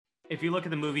If you look at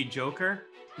the movie Joker,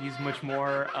 he's much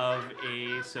more of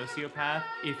a sociopath.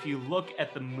 If you look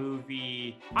at the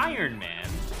movie Iron Man,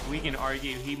 we can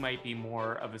argue he might be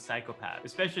more of a psychopath,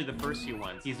 especially the first few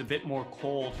ones. He's a bit more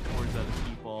cold towards other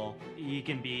people. He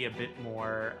can be a bit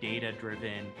more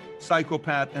data-driven.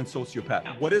 Psychopath and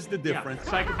sociopath. What is the difference?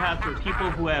 Psychopaths are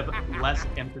people who have less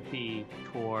empathy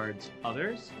towards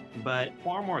others, but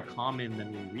far more common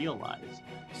than we realize.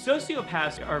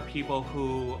 Sociopaths are people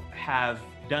who have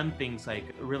done things like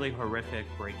really horrific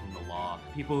breaking the law,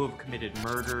 people who have committed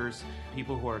murders,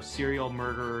 people who are serial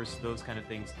murderers, those kind of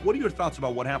things. What are your thoughts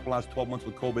about what happened last 12 months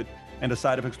with COVID and the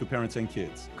side effects to parents and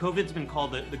kids? COVID's been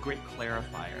called the great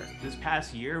clarifier. This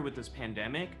past year with this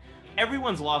pandemic,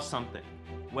 everyone's lost something,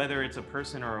 whether it's a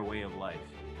person or a way of life.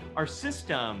 Our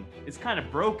system is kind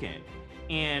of broken,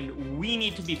 and we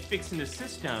need to be fixing the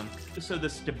system so the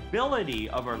stability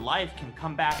of our life can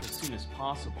come back as soon as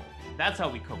possible. That's how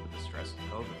we cope with the stress of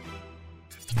COVID.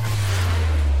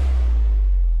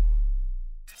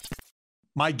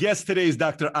 My guest today is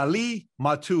Dr. Ali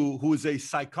Mattu, who is a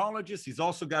psychologist. He's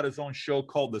also got his own show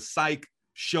called The Psych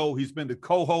Show. He's been the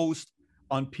co-host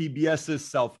on PBS's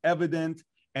Self-Evident,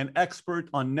 an expert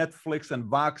on Netflix and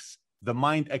Vox, The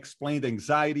Mind Explained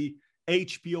Anxiety,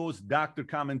 HBO's Doctor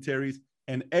Commentaries,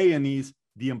 and A&E's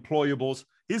The Employables.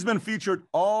 He's been featured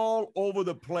all over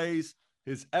the place.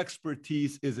 His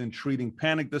expertise is in treating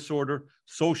panic disorder,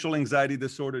 social anxiety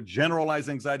disorder, generalized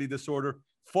anxiety disorder,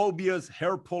 phobias,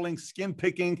 hair pulling, skin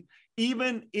picking.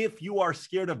 Even if you are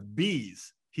scared of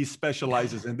bees, he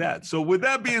specializes in that. So with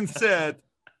that being said,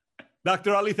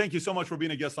 Dr. Ali, thank you so much for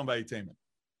being a guest on Valuetainment.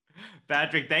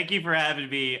 Patrick, thank you for having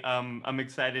me. I'm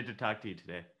excited to talk to you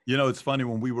today. You know, it's funny,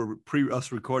 when we were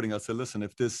us recording, I said, listen,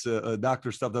 if this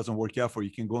doctor stuff doesn't work out for you,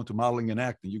 you can go into modeling and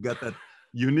acting. You got that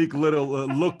unique little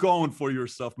look going for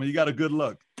yourself, man. You got a good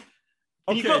look.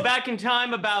 Can you go back in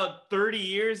time about 30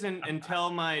 years and tell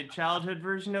my childhood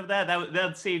version of that?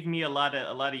 That saved me a lot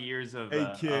of years of. Hey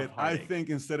kid, I think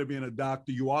instead of being a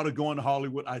doctor, you ought to go into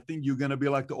Hollywood. I think you're gonna be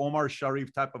like the Omar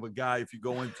Sharif type of a guy if you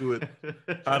go into it.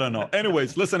 I don't know.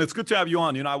 Anyways, listen, it's good to have you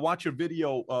on. You know, I watched your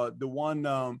video, the one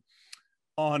on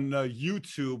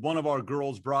YouTube. One of our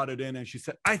girls brought it in, and she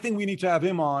said, "I think we need to have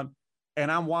him on." And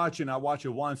I watch it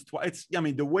once, twice. I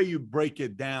mean, the way you break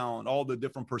it down, all the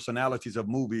different personalities of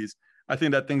movies, I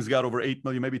think that thing's got over 8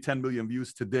 million, maybe 10 million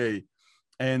views today.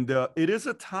 And it is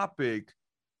a topic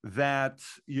that,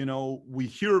 you know, we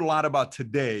hear a lot about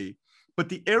today. But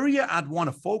the area I'd want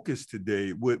to focus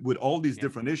today with all these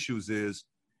different issues is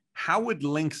how it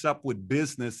links up with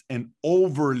business and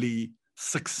overly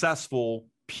successful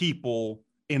people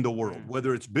in the world,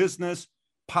 whether it's business,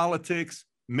 politics,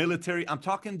 military. I'm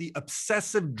talking the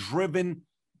obsessive driven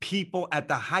people at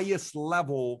the highest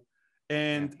level.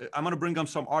 And I'm going to bring up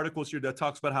some articles here that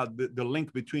talks about how the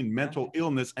link between mental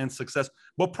illness and success.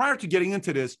 But prior to getting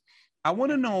into this, I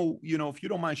want to know, you know, if you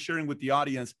don't mind sharing with the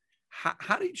audience,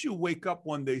 how did you wake up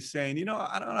one day saying, you know,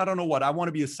 I don't know what, I want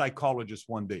to be a psychologist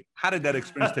one day? How did that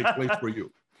experience take place for you?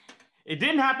 It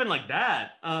didn't happen like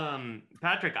that.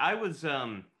 Patrick, I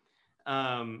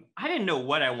didn't know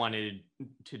what I wanted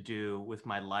to do with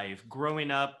my life.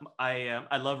 Growing up,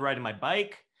 I loved riding my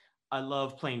bike. I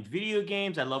love playing video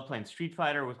games. I love playing Street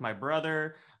Fighter with my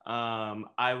brother.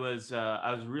 I was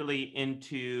really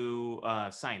into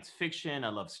science fiction. I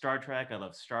love Star Trek. I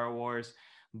love Star Wars.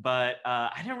 But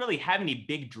I didn't really have any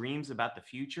big dreams about the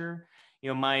future.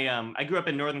 You know, I grew up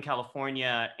in Northern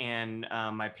California, and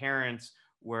my parents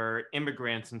were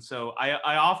immigrants, and so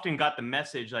I often got the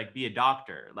message, like, be a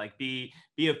doctor, like be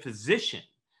a physician.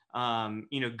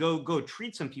 You know, go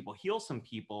treat some people, heal some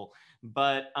people.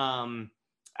 But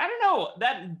I don't know,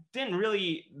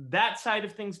 that side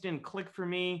of things didn't click for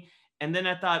me. And then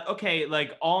I thought, okay,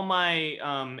 like all my,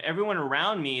 everyone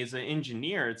around me is an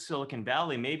engineer at Silicon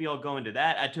Valley. Maybe I'll go into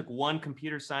that. I took one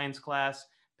computer science class,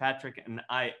 Patrick, and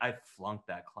I flunked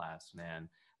that class, man.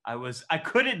 I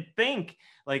couldn't think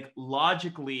like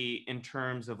logically in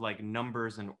terms of like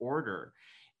numbers and order.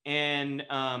 And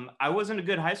I wasn't a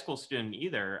good high school student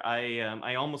either.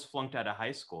 I almost flunked out of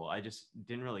high school. I just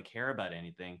didn't really care about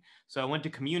anything. So I went to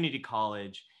community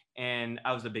college, and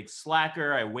I was a big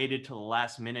slacker. I waited till the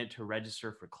last minute to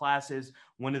register for classes.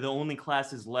 One of the only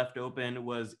classes left open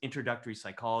was introductory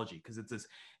psychology, because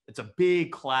it's a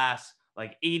big class,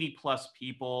 like 80 plus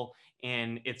people,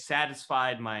 and it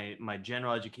satisfied my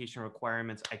general education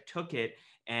requirements. I took it,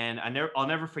 and I'll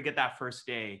never forget that first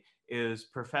day. Is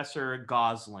Professor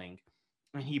Gosling,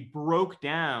 and he broke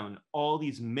down all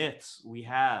these myths we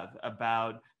have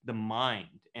about the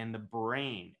mind and the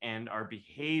brain and our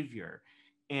behavior.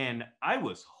 And I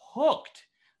was hooked.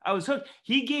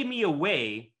 He gave me a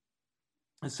way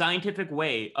a scientific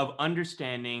way of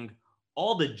understanding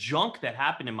all the junk that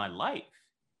happened in my life,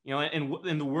 you know, and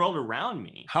in the world around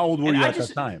me. How old were And you I at that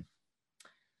just time?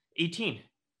 18,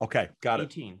 Okay, got it.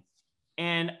 18.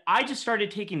 And I just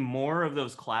started taking more of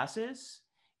those classes.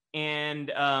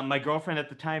 And my girlfriend at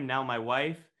the time, now my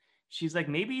wife, she's like,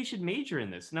 maybe you should major in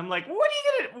this. And I'm like,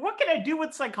 what can I do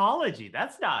with psychology?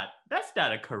 That's not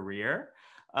a career.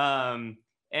 Um,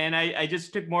 and I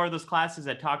just took more of those classes.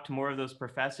 I talked to more of those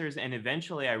professors, and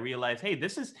eventually I realized, hey,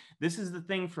 this is the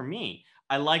thing for me.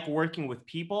 I like working with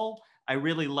people. I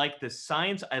really like this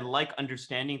science. I like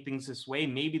understanding things this way.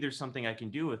 Maybe there's something I can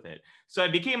do with it. So I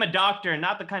became a doctor,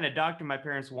 not the kind of doctor my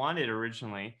parents wanted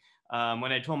originally.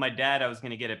 When I told my dad I was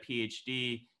going to get a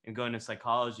PhD and go into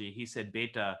psychology, he said,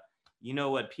 Beta, you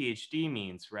know what PhD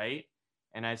means, right?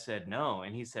 And I said, no.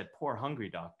 And he said, poor hungry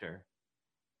doctor.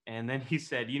 And then he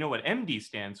said, you know what MD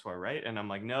stands for, right? And I'm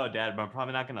like, no, Dad, but I'm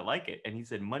probably not going to like it. And he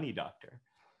said, money doctor.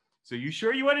 So you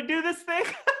sure you want to do this thing?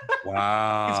 He's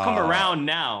come Wow. around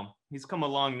now. He's come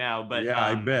along now. But Yeah,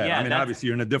 I bet. I yeah, mean, that's, obviously,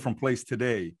 you're in a different place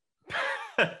today.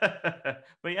 but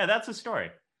yeah, that's a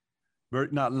story.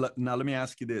 Now, let me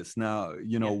ask you this. Now,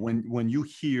 Yeah. when you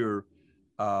hear,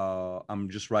 I'm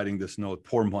just writing this note,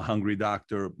 poor hungry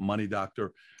doctor, money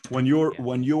doctor. Yeah.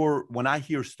 When I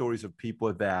hear stories of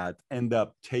people that end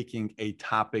up taking a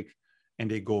topic and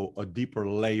they go a deeper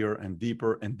layer and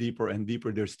deeper and deeper and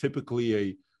deeper, there's typically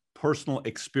a personal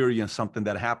experience, something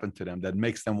that happened to them that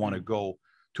makes them want to Mm. go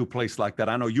to a place like that.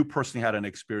 I know you personally had an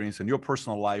experience in your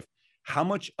personal life. How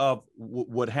much of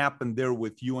what happened there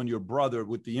with you and your brother,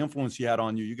 with the influence he had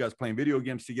on you, you guys playing video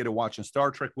games together, watching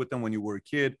Star Trek with them when you were a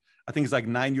kid? I think he's like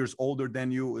 9 years older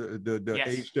than you, the Yes.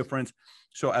 age difference.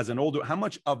 So as an older, how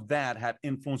much of that had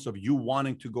influence of you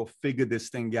wanting to go figure this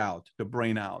thing out, the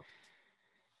brain out?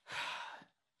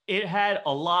 It had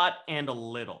a lot and a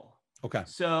little. Okay.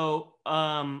 So,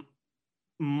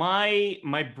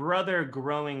 my brother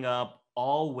growing up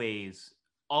always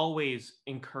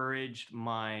encouraged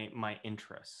my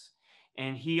interests,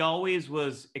 and he always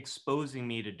was exposing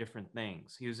me to different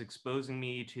things. He was exposing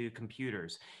me to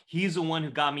computers. He's the one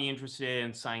who got me interested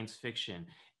in science fiction,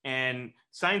 and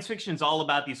science fiction is all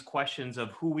about these questions of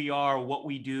who we are, what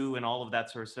we do, and all of that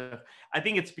sort of stuff. I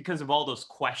think it's because of all those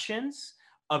questions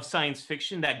of science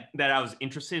fiction that I was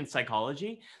interested in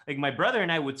psychology. Like my brother and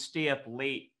I would stay up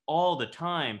late all the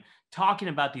time talking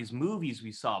about these movies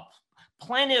we saw.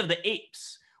 Planet of the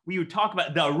Apes. We would talk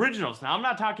about the originals. Now I'm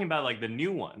not talking about like the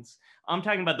new ones. I'm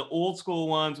talking about the old school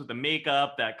ones with the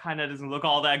makeup that kind of doesn't look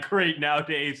all that great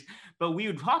nowadays. But we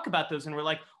would talk about those and we're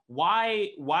like, why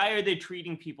are they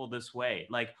treating people this way?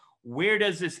 Like, where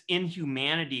does this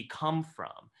inhumanity come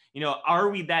from? You know, are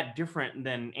we that different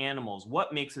than animals?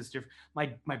 What makes us different?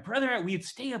 My brother and I, we'd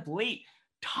stay up late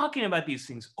talking about these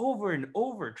things over and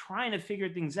over, trying to figure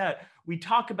things out. We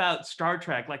talk about Star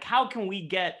Trek, like how can we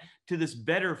get to this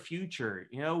better future?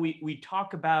 You know, we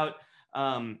talk about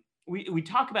we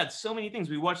talk about so many things.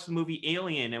 We watched the movie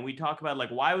Alien and we talk about like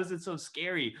why was it so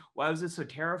scary? Why was it so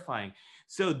terrifying?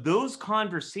 So those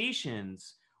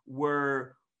conversations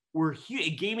were huge.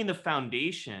 It gave me the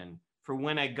foundation for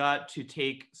when I got to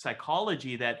take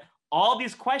psychology, that all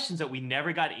these questions that we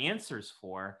never got answers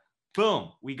for,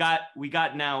 boom, we got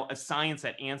now a science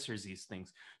that answers these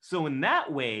things. So in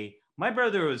that way, my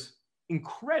brother was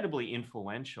incredibly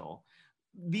influential.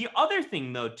 The other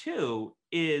thing though too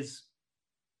is,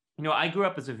 you know, I grew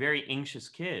up as a very anxious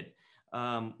kid.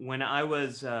 When I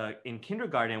was in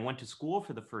kindergarten and went to school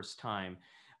for the first time,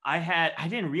 I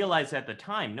didn't realize at the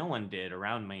time, no one did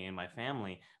around me and my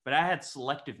family, but I had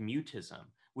selective mutism,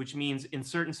 which means in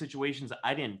certain situations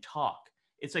I didn't talk.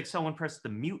 It's like someone pressed the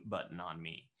mute button on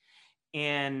me,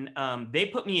 and they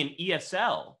put me in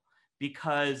ESL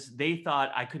because they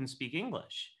thought I couldn't speak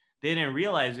English. They didn't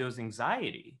realize it was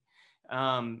anxiety.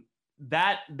 Um,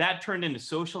 that turned into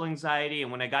social anxiety,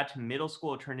 and when I got to middle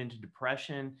school, it turned into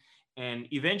depression. And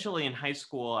eventually, in high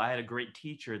school, I had a great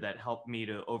teacher that helped me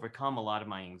to overcome a lot of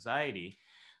my anxiety.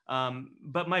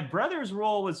 But my brother's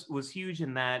role was huge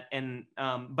in that, and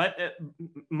but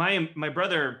my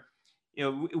brother, you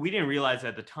know, we didn't realize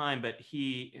at the time, but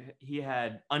he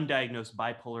had undiagnosed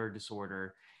bipolar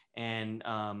disorder. And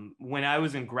when I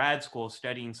was in grad school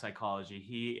studying psychology,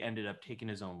 he ended up taking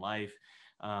his own life.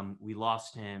 We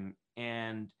lost him,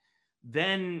 and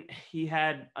then he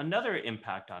had another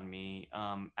impact on me.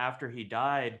 After he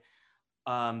died,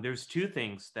 there's two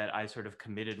things that I sort of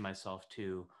committed myself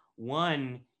to.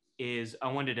 One is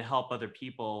I wanted to help other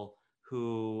people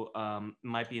who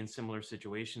might be in similar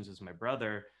situations as my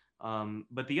brother.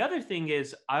 But the other thing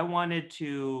is I wanted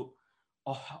to,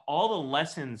 all the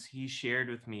lessons he shared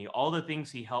with me, all the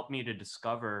things he helped me to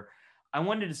discover, I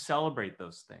wanted to celebrate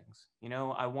those things. You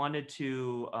know, I wanted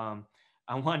to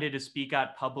speak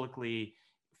out publicly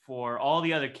for all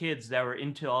the other kids that were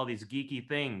into all these geeky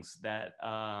things that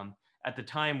at the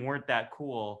time weren't that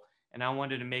cool. And I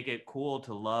wanted to make it cool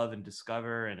to love and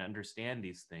discover and understand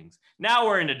these things. Now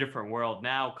we're in a different world.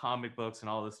 Now comic books and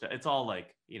all this stuff, it's all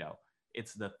like, you know,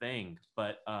 it's the thing.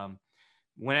 But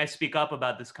when I speak up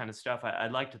about this kind of stuff,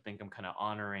 I'd like to think I'm kind of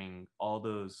honoring all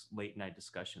those late night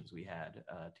discussions we had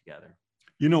together.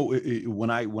 You know,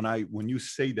 when you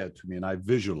say that to me and I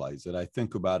visualize it, I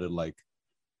think about it like,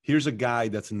 here's a guy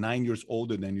that's 9 years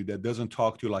older than you that doesn't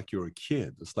talk to you like you're a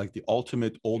kid. It's like the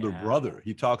ultimate older brother.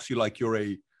 He talks to you like you're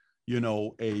a, you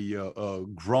know, a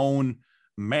grown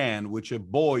man, which a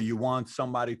boy, you want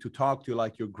somebody to talk to you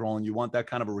like you're grown. You want that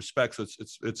kind of a respect. So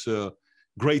it's a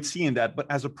great seeing that. But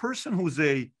as a person who's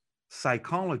a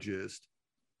psychologist,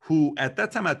 who at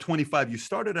that time at 25, you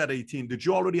started at 18. Did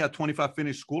you already at 25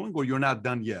 finish schooling, or you're not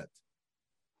done yet?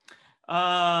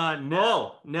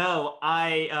 No.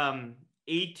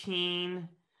 18,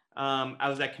 I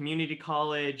was at community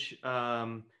college.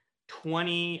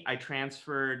 20, I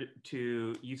transferred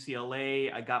to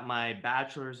UCLA. I got my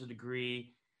bachelor's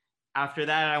degree. After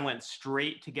that, I went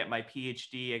straight to get my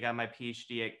PhD. I got my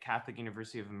PhD at Catholic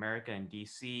University of America in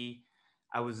DC.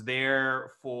 I was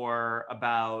there for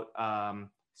about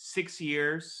 6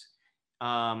 years.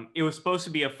 It was supposed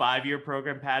to be a 5-year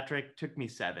program, Patrick. Took me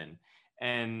 7.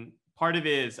 And part of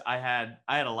it is I had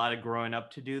a lot of growing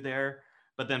up to do there.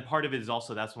 But then part of it is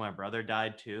also that's when my brother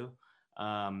died too.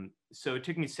 So it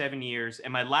took me 7 years.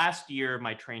 And my last year,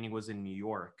 my training was in New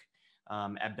York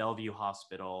at Bellevue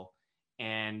Hospital.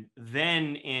 And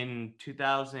then in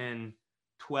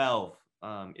 2012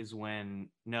 is when,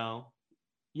 I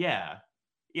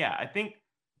think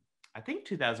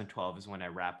 2012 is when I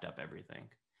wrapped up everything.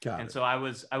 So I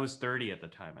was 30 at the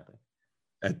time, I think.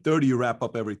 At 30, you wrap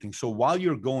up everything. So while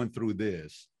you're going through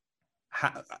this,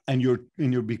 and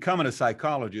you're becoming a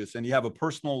psychologist, and you have a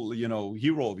personal, you know,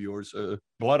 hero of yours,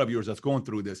 blood of yours that's going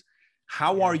through this,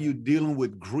 how are you dealing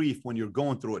with grief when you're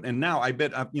going through it? And now I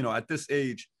bet, you know, at this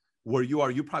age where you are,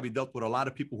 you probably dealt with a lot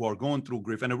of people who are going through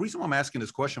grief. And the reason why I'm asking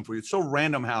this question for you, it's so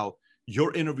random how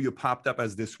your interview popped up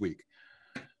as this week.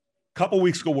 A couple of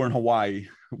weeks ago, we're in Hawaii.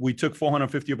 We took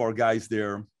 450 of our guys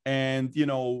there. And, you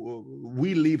know,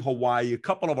 we leave Hawaii. A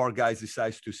couple of our guys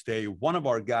decides to stay. One of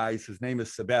our guys, his name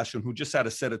is Sebastian, who just had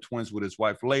a set of twins with his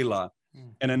wife, Layla.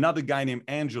 And another guy named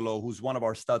Angelo, who's one of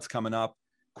our studs coming up,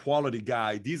 quality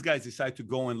guy. These guys decide to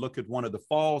go and look at one of the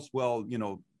falls. Well, you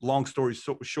know, long story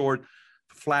short,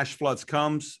 flash floods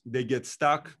comes, they get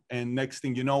stuck. And next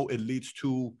thing you know, it leads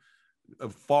to a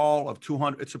fall of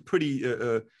 200. It's a pretty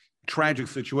tragic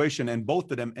situation, and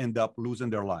both of them end up losing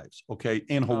their lives, okay,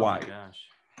 in Hawaii. Oh my gosh.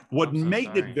 What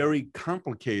made it very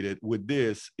complicated with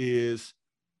this is,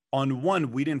 on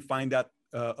one, we didn't find out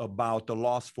about the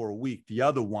loss for a week. The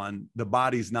other one, the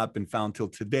body's not been found till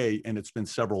today, and it's been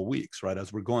several weeks, right?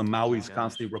 As we're going, Maui's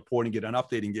constantly reporting it and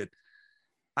updating it.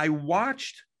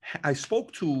 I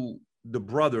spoke to the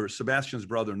brother, Sebastian's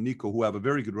brother, Nico, who have a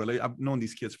very good relationship. I've known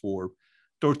these kids for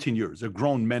 13 years. They're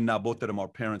grown men now. Both of them are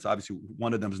parents. Obviously,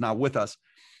 one of them is not with us.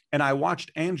 And I watched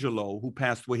Angelo, who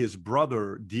passed away, his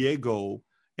brother, Diego,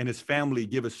 and his family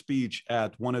give a speech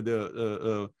at one of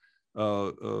the,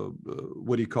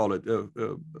 what do you call it,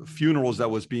 funerals that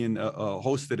was being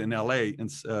hosted in LA, in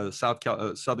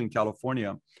Southern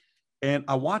California. And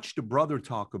I watched the brother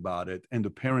talk about it and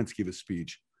the parents give a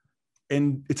speech.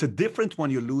 And it's a different when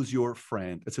you lose your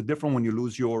friend. It's a different when you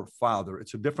lose your father.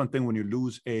 It's a different thing when you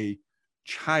lose a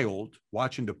child,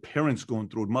 watching the parents going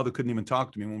through it. Mother couldn't even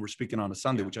talk to me when we're speaking on a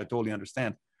Sunday, which I totally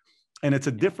understand. And it's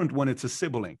a different when it's a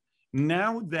sibling.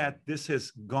 Now that this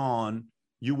has gone,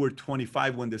 you were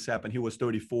 25 when this happened. He was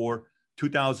 34.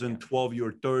 2012,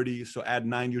 you're 30. So add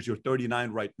 9 years, you're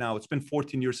 39 right now. It's been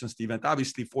 14 years since the event.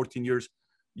 Obviously, 14 years,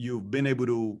 you've been able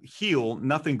to heal.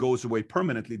 Nothing goes away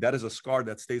permanently. That is a scar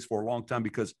that stays for a long time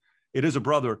because it is a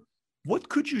brother. What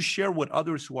could you share with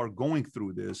others who are going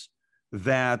through this,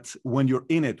 that when you're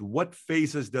in it, what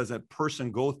phases does a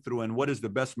person go through, and what is the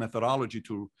best methodology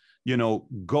to, you know,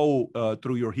 go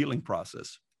through your healing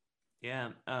process? Yeah.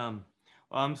 Well,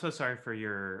 I'm so sorry for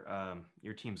your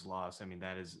team's loss. I mean,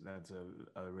 that's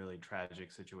a really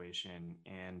tragic situation.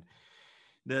 And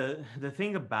the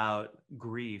thing about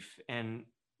grief, and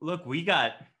look, we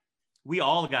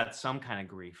all got some kind of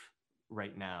grief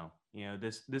right now. You know,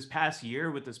 this past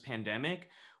year with this pandemic,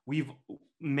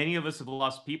 many of us have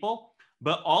lost people,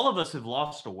 but all of us have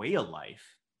lost a way of life.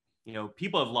 You know,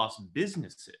 people have lost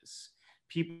businesses.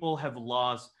 People have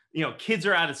lost, you know, kids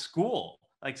are out of school.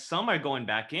 Like, some are going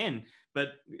back in,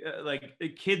 but like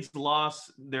kids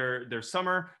lost their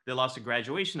summer, they lost a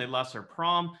graduation, they lost their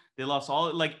prom, they lost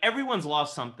all, like everyone's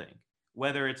lost something,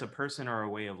 whether it's a person or a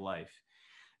way of life.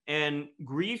 And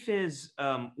grief is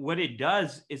what it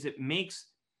does is it makes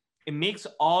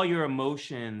all your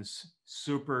emotions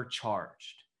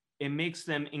supercharged. It makes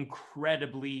them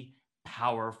incredibly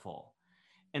powerful.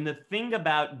 And the thing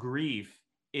about grief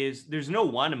is there's no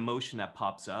one emotion that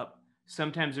pops up.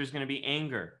 Sometimes there's going to be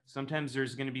anger. Sometimes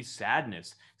there's going to be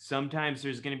sadness. Sometimes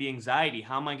there's going to be anxiety.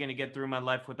 How am I going to get through my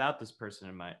life without this person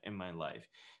in my life?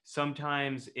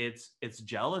 Sometimes it's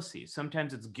jealousy.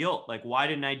 Sometimes it's guilt. Like, why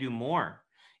didn't I do more?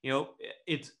 You know,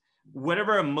 it's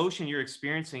whatever emotion you're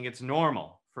experiencing, it's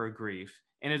normal for grief,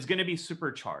 and it's going to be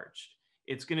supercharged.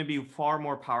 It's going to be far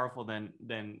more powerful than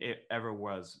it ever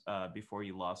was before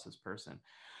you lost this person.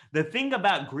 The thing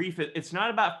about grief, it's not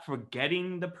about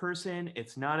forgetting the person.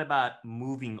 It's not about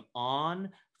moving on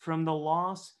from the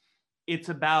loss. It's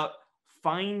about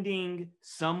finding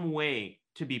some way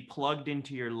to be plugged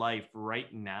into your life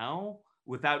right now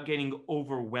without getting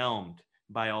overwhelmed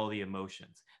by all the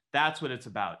emotions. That's what it's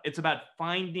about. It's about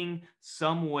finding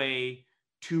some way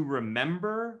to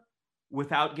remember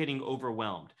without getting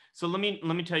overwhelmed. So let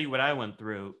me tell you what I went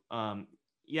through.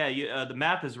 The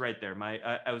math is right there.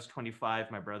 I was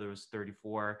 25. My brother was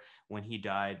 34 when he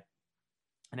died,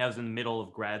 and I was in the middle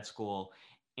of grad school.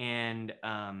 And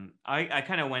I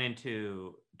kind of went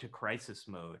into crisis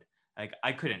mode. Like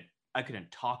I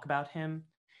couldn't talk about him.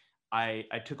 I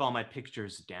took all my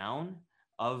pictures down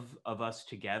of us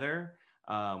together.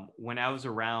 When I was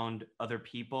around other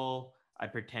people,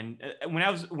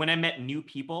 when I met new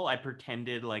people, I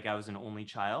pretended like I was an only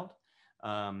child,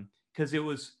 because it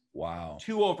was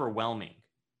too overwhelming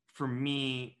for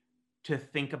me to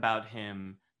think about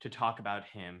him, to talk about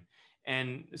him.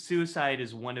 And suicide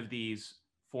is one of these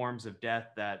forms of death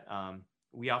that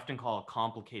we often call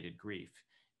complicated grief,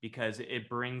 because it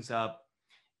brings up,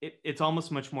 it's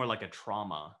almost much more like a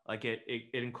trauma. Like it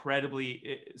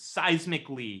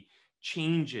seismically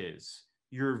changes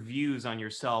your views on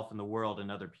yourself and the world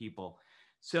and other people.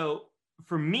 So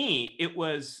for me, it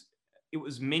was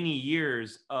many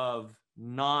years of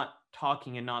not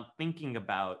talking and not thinking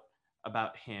about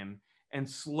him. And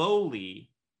slowly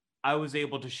I was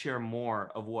able to share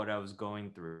more of what I was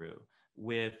going through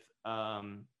with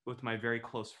my very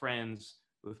close friends,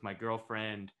 with my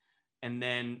girlfriend, and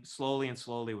then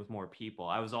slowly with more people.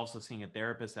 I was also seeing a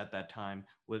therapist at that time.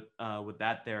 With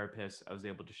that therapist, I was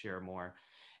able to share more.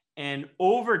 And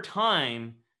over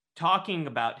time, talking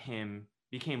about him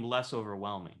became less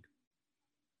overwhelming.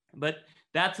 But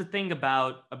that's the thing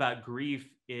about grief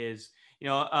is,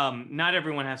 not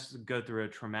everyone has to go through a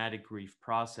traumatic grief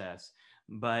process,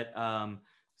 but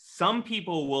some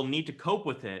people will need to cope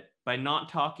with it by not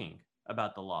talking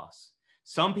about the loss.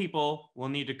 Some people will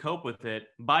need to cope with it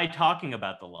by talking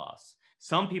about the loss.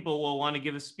 Some people will want to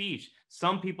give a speech.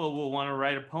 Some people will want to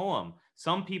write a poem.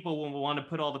 Some people will want to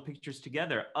put all the pictures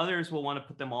together. Others will want to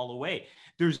put them all away.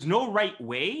 There's no right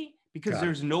way, because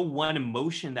there's no one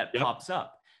emotion that pops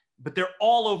up, but they're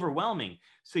all overwhelming.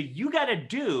 So you got to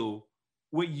do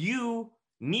what you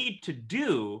need to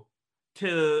do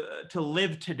to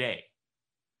live today.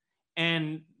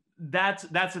 And that's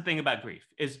the thing about grief,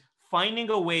 is finding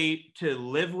a way to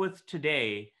live with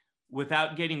today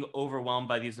without getting overwhelmed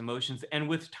by these emotions. And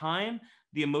with time,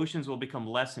 the emotions will become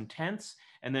less intense.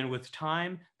 And then with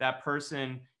time, that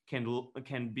person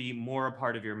can be more a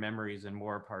part of your memories and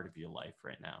more a part of your life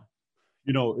right now.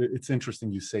 You know, it's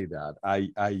interesting you say that.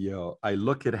 I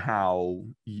look at how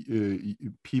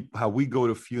how we go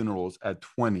to funerals at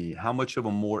 20, how much of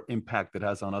a more impact it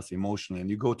has on us emotionally. And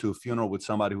you go to a funeral with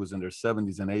somebody who's in their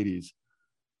 70s and 80s,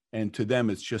 and to them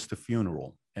it's just a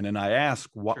funeral. And then I ask,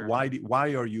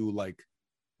 why are you like,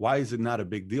 why is it not a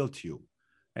big deal to you?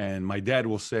 And my dad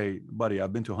will say, buddy,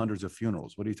 I've been to hundreds of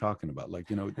funerals. What are you talking about? Like,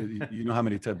 you know how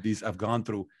many times these I've gone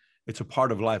through. It's a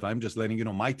part of life. I'm just letting you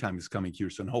know my time is coming here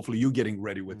soon. Hopefully you're getting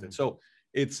ready with it. So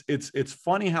it's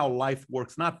funny how life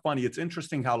works. Not funny. It's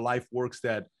interesting how life works,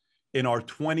 that in our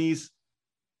 20s,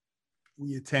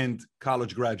 we attend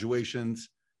college graduations,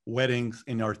 weddings.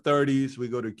 In our 30s, we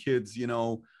go to kids,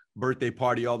 birthday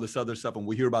party, all this other stuff. And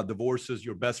we hear about divorces.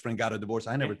 Your best friend got a divorce.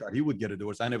 I never thought he would get a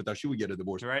divorce. I never thought she would get a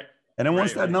divorce. Right. And then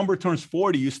once that number turns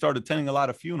 40, you start attending a lot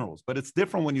of funerals. But it's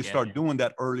different when you start doing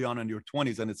that early on in your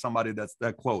 20s, and it's somebody that's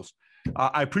that close.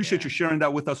 I appreciate you sharing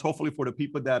that with us. Hopefully for the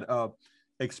people that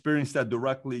experienced that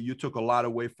directly, you took a lot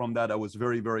away from that. That was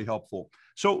very, very helpful.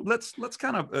 So let's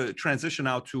kind of transition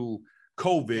out to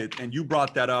COVID. And you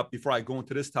brought that up before I go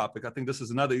into this topic. I think this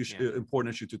is another issue,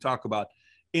 important issue to talk about.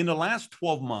 In the last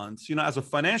 12 months, as a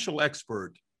financial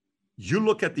expert, you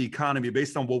look at the economy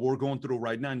based on what we're going through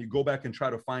right now, and you go back and try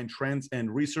to find trends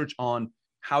and research on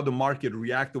how the market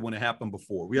reacted when it happened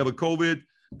before. We have a COVID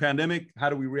pandemic. How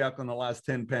do we react on the last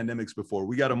 10 pandemics before?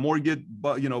 We got a mortgage,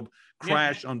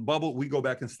 crash on bubble. We go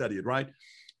back and study it, right?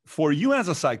 For you as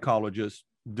a psychologist,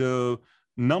 the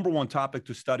number one topic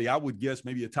to study, I would guess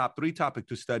maybe a top 3 topic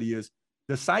to study, is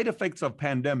the side effects of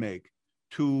pandemic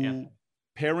to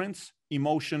parents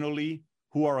emotionally,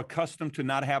 who are accustomed to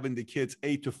not having the kids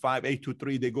 8 to 5, 8 to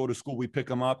 3, they go to school, we pick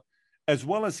them up, as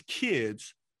well as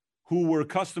kids who were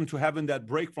accustomed to having that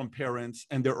break from parents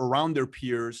and they're around their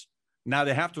peers. Now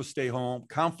they have to stay home.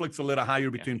 Conflicts a little higher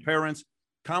between parents,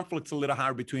 conflicts a little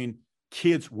higher between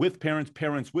kids with parents,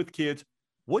 parents with kids.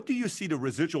 What do you see the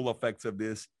residual effects of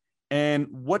this? And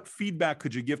what feedback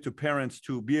could you give to parents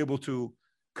to be able to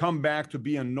come back to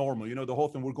being normal? You know, the whole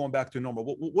thing, we're going back to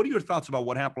normal. What are your thoughts about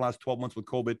what happened last 12 months with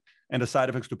COVID and the side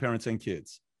effects to parents and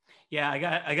kids? Yeah,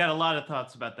 I got a lot of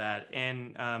thoughts about that.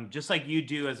 And just like you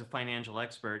do as a financial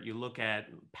expert, you look at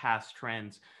past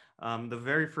trends. The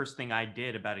very first thing I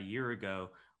did about a year ago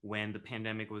when the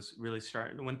pandemic was really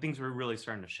starting, when things were really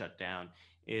starting to shut down,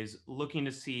 is looking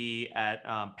to see at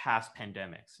past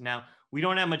pandemics. Now, we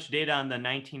don't have much data on the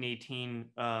 1918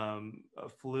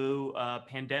 flu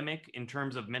pandemic in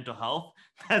terms of mental health.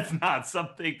 That's not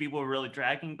something people were really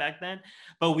tracking back then.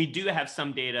 But we do have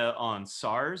some data on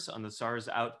SARS, on the SARS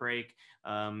outbreak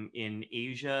in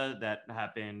Asia that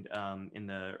happened in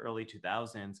the early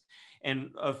 2000s.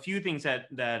 And a few things that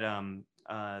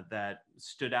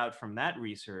stood out from that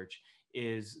research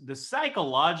is the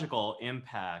psychological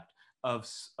impact of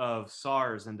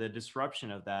SARS and the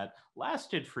disruption of that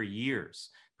lasted for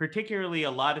years. Particularly,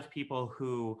 a lot of people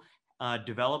who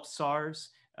developed SARS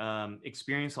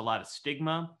experienced a lot of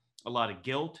stigma, a lot of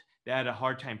guilt. They had a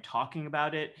hard time talking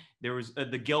about it. There was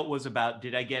the guilt was about,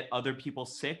 did I get other people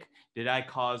sick? Did I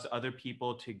cause other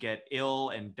people to get ill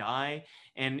and die?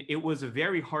 And it was a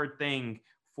very hard thing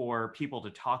for people to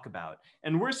talk about.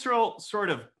 And we're still sort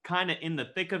of kind of in the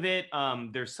thick of it.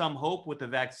 There's some hope with the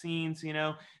vaccines, you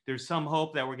know, there's some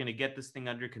hope that we're going to get this thing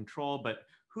under control, but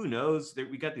who knows?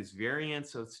 We got these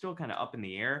variants, so it's still kind of up in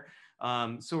the air.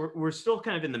 So we're still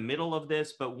kind of in the middle of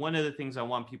this, but one of the things I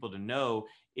want people to know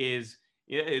is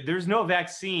there's no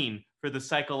vaccine for the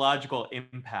psychological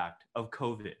impact of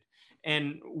COVID.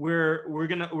 And we're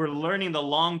learning the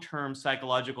long-term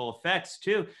psychological effects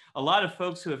too. A lot of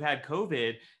folks who have had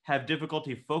COVID have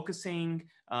difficulty focusing.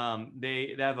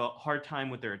 They have a hard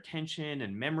time with their attention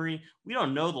and memory. We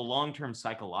don't know the long-term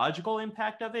psychological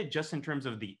impact of it just in terms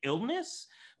of the illness,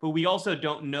 but we also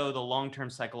don't know the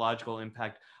long-term psychological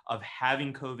impact of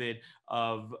having COVID,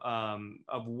 of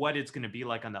what it's going to be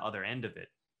like on the other end of it.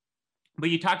 But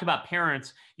you talked about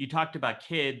parents, you talked about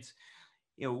kids.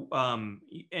 You know,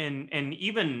 and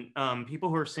even people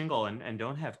who are single and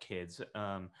don't have kids.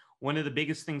 One of the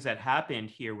biggest things that happened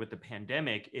here with the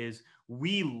pandemic is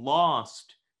we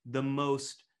lost the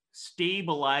most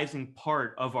stabilizing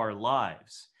part of our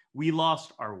lives. We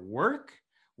lost our work,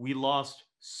 we lost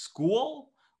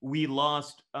school, we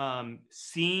lost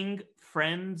seeing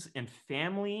friends and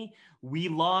family, we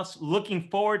lost looking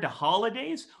forward to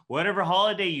holidays. Whatever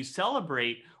holiday you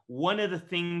celebrate, one of the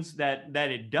things that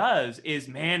it does is,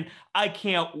 man, I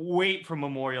can't wait for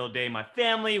Memorial Day. My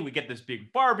family, we get this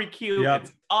big barbecue. Yep.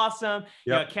 It's awesome. Yep.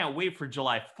 You know, I can't wait for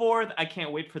July 4th. I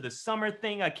can't wait for the summer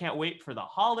thing. I can't wait for the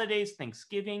holidays,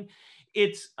 Thanksgiving.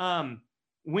 It's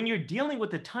when you're dealing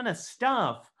with a ton of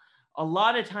stuff, a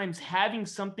lot of times having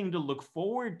something to look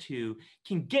forward to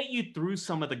can get you through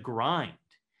some of the grind.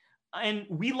 And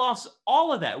we lost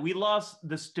all of that. We lost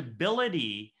the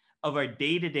stability of our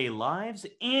day-to-day lives,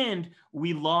 and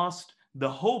we lost the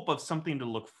hope of something to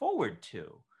look forward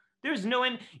to. There's no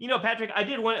end. You know, Patrick, I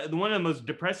did one of the most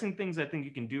depressing things I think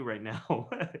you can do right now.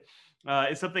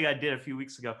 It's something I did a few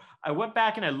weeks ago. I went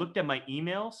back and I looked at my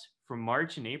emails from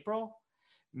March and April.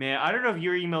 Man, I don't know if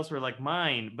your emails were like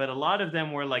mine, but a lot of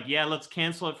them were like, yeah, let's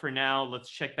cancel it for now. Let's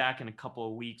check back in a couple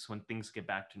of weeks when things get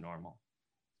back to normal.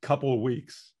 Couple of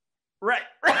weeks. Right.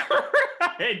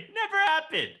 It never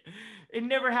happened. It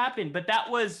never happened. But that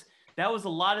was a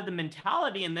lot of the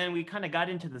mentality. And then we kind of got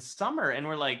into the summer and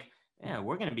we're like, yeah,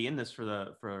 we're going to be in this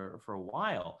for a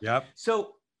while. Yep.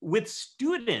 So with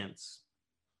students,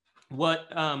 what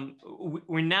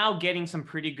we're now getting some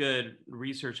pretty good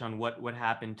research on what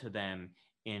happened to them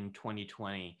in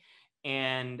 2020.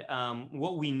 And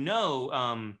what we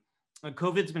know,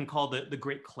 COVID's been called the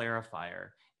great clarifier.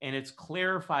 And it's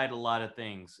clarified a lot of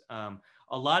things.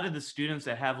 A lot of the students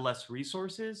that have less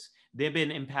resources, they've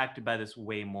been impacted by this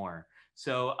way more.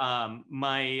 So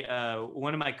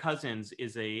one of my cousins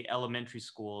is a elementary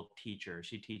school teacher.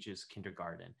 She teaches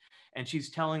kindergarten, and she's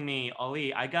telling me,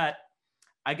 Ali, I got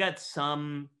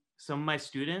some of my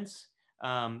students,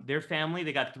 their family,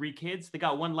 they got 3 kids, they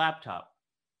got 1 laptop.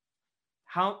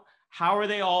 How are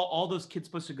they all those kids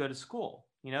supposed to go to school?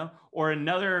 You know, or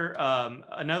another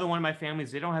one of my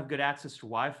families, they don't have good access to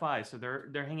Wi-Fi, so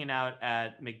they're hanging out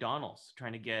at McDonald's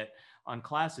trying to get on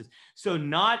classes. So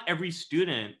not every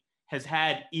student has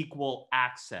had equal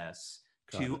access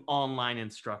to online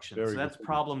instruction. Very so that's good.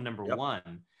 problem number Yep.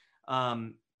 one.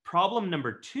 Problem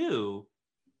number two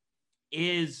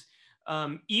is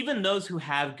even those who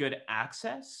have good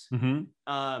access,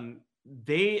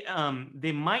 they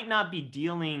might not be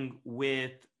dealing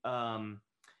with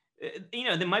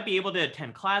they might be able to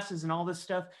attend classes and all this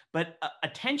stuff, but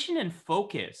attention and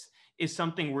focus is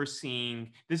something we're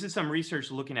seeing. This is some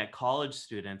research looking at college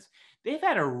students. They've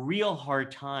had a real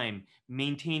hard time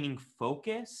maintaining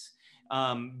focus,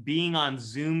 being on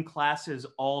Zoom classes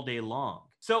all day long.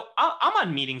 So I'm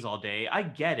on meetings all day. I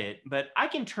get it, but I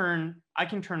can turn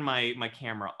my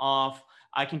camera off.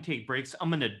 I can take breaks.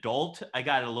 I'm an adult. I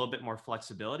got a little bit more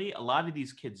flexibility. A lot of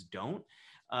these kids don't.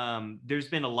 There's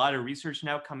been a lot of research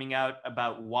now coming out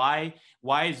about why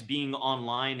is being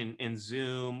online in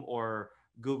Zoom or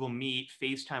Google Meet,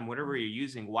 FaceTime, whatever you're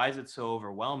using, why is it so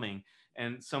overwhelming?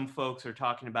 And some folks are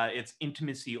talking about it's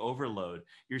intimacy overload.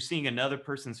 You're seeing another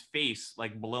person's face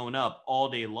like blown up all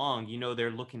day long. You know,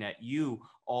 they're looking at you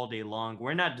all day long.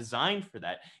 We're not designed for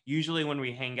that. Usually when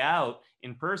we hang out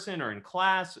in person or in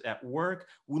class, at work,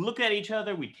 we look at each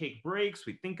other, we take breaks,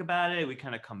 we think about it, we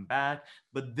kind of come back.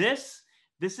 But this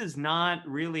is not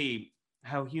really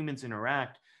how humans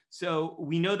interact. So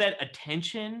we know that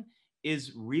attention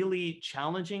is really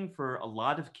challenging for a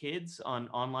lot of kids on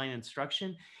online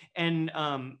instruction. And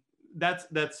that's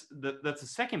the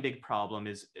second big problem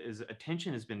is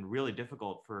attention has been really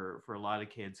difficult for a lot of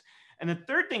kids. And the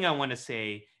third thing I want to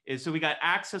say is, so we got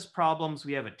access problems,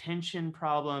 we have attention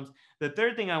problems. The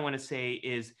third thing I want to say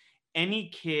is any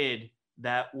kid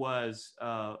that was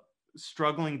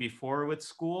struggling before with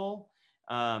school,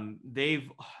 they've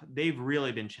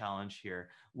really been challenged here,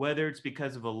 whether it's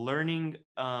because of a learning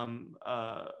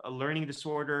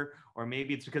disorder, or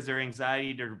maybe it's because of their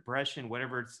anxiety, their depression,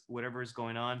 whatever is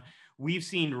going on. We've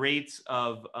seen rates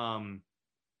of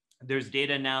there's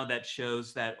data now that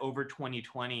shows that over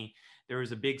 2020 there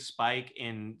was a big spike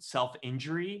in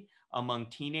self-injury among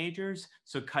teenagers.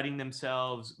 So cutting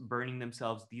themselves, burning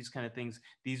themselves, these kind of things,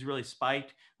 these really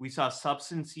spiked. We saw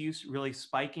substance use really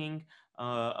spiking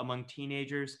among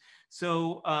teenagers.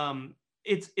 So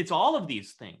it's all of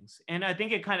these things. And I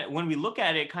think it kind of, when we look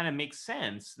at it, it kind of makes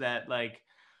sense that like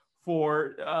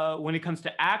for when it comes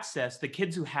to access, the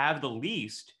kids who have the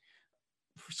least,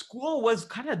 school was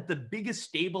kind of the biggest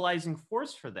stabilizing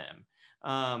force for them.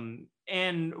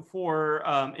 And for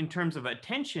in terms of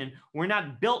attention, we're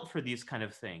not built for these kind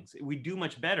of things. We do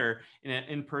much better in an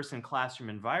in-person classroom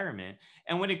environment.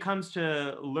 And when it comes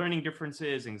to learning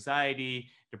differences, anxiety,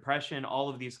 depression, all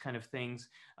of these kind of things,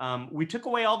 we took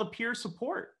away all the peer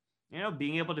support. You know,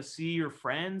 being able to see your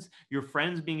friends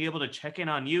being able to check in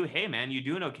on you. Hey, man, you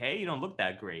doing okay? You don't look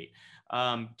that great.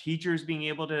 Teachers being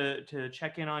able to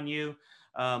check in on you.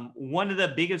 One of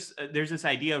the biggest, there's this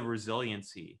idea of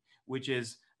resiliency, which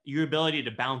is your ability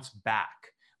to bounce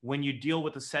back. When you deal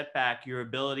with a setback, your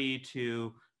ability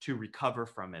to recover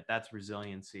from it. That's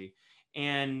resiliency.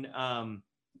 And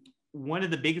one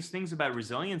of the biggest things about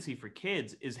resiliency for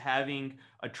kids is having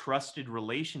a trusted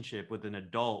relationship with an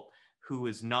adult who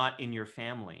is not in your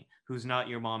family, who's not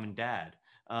your mom and dad.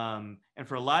 And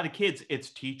for a lot of kids,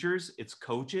 it's teachers, it's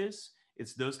coaches,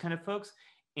 it's those kind of folks.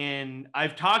 And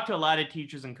I've talked to a lot of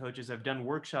teachers and coaches. I've done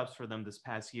workshops for them this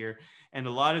past year. And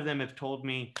a lot of them have told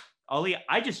me, Ali,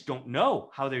 I just don't know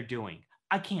how they're doing.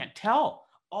 I can't tell.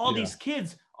 All these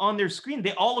kids on their screen,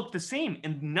 they all look the same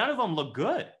and none of them look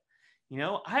good. You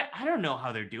know, I don't know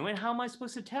how they're doing. How am I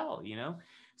supposed to tell, you know?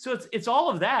 So it's all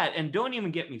of that. And don't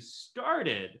even get me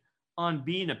started on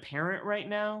being a parent right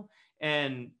now.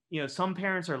 And, you know, some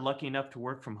parents are lucky enough to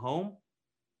work from home.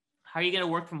 How are you going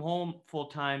to work from home full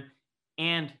time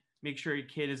and make sure your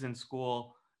kid is in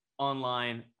school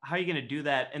online? How are you going to do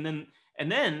that? And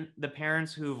then the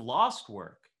parents who've lost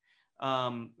work,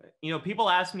 you know, people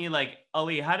ask me like,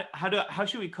 Ali, how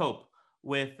should we cope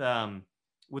with the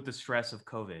stress of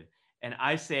COVID? And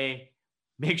I say,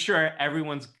 make sure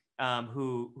everyone's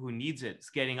who needs it is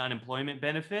getting unemployment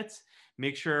benefits.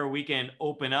 Make sure we can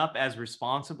open up as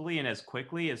responsibly and as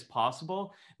quickly as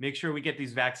possible. Make sure we get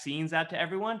these vaccines out to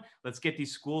everyone. Let's get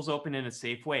these schools open in a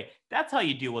safe way. That's how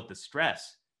you deal with the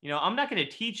stress. You know, I'm not going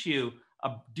to teach you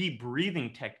a deep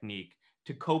breathing technique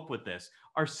to cope with this.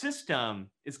 Our system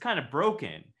is kind of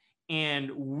broken,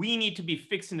 and we need to be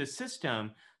fixing the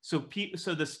system so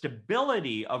the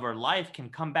stability of our life can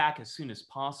come back as soon as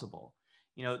possible.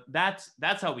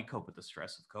 That's how we cope with the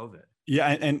stress of COVID. Yeah,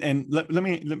 and let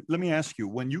me ask you,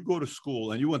 when you go to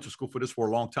school, and you went to school for this for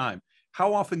a long time,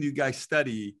 how often do you guys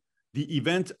study the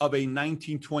event of a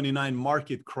 1929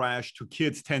 market crash to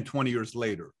kids 10, 20 years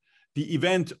later? The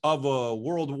event of a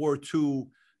World War II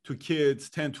to kids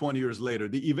 10, 20 years later?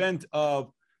 The event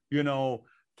of,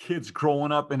 kids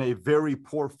growing up in a very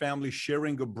poor family,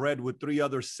 sharing a bread with three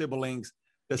other siblings,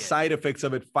 the side effects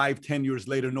of it 5, 10 years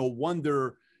later. No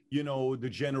wonder the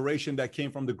generation that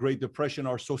came from the Great Depression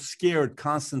are so scared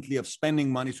constantly of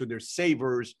spending money. So they're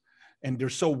savers, and they're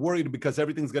so worried because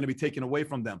everything's going to be taken away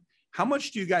from them. How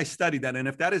much do you guys study that? And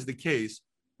if that is the case,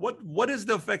 what is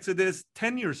the effects of this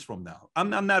 10 years from now?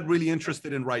 I'm not really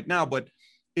interested in right now, but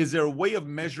is there a way of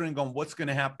measuring on what's going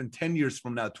to happen 10 years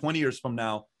from now, 20 years from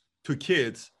now to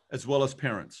kids as well as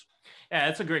parents? Yeah,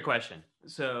 that's a great question.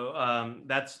 So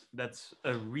that's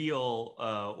a real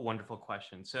wonderful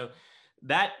question. So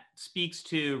that speaks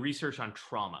to research on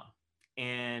trauma.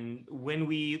 And when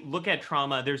we look at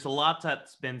trauma, there's a lot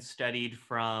that's been studied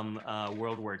from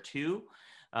World War II.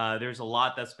 There's a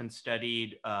lot that's been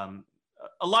studied,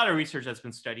 a lot of research that's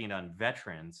been studied on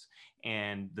veterans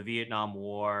and the Vietnam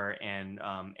War and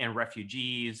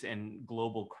refugees and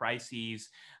global crises.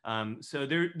 So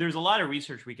there's a lot of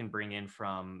research we can bring in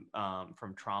from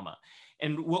trauma.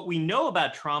 And what we know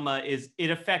about trauma is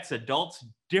it affects adults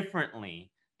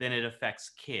differently than it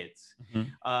affects kids.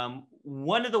 Mm-hmm.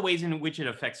 One of the ways in which it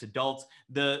affects adults,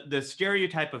 the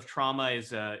stereotype of trauma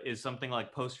is something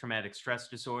like post-traumatic stress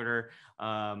disorder.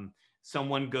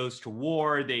 Someone goes to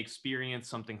war, they experience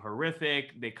something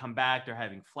horrific, they come back, they're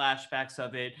having flashbacks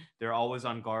of it, they're always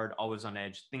on guard, always on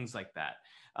edge, things like that.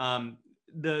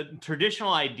 The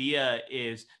traditional idea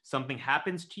is something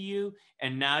happens to you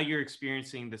and now you're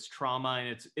experiencing this trauma,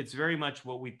 and it's very much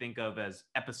what we think of as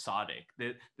episodic.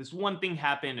 This one thing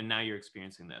happened and now you're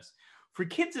experiencing this. For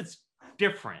kids, it's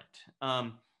different.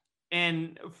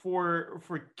 And for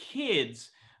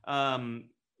kids,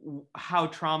 how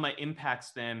trauma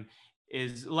impacts them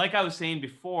is, like I was saying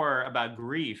before about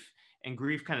grief, and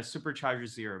grief kind of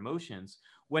supercharges your emotions.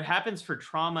 What happens for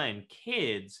trauma in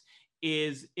kids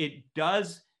is it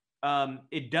does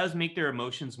make their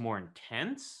emotions more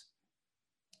intense.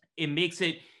 It makes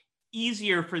it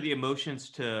easier for the emotions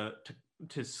to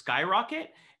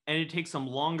skyrocket, and it takes them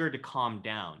longer to calm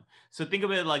down. So think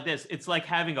of it like this. It's like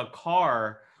having a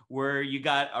car where you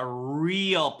got a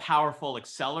real powerful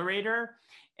accelerator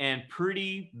and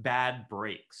pretty bad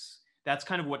brakes. That's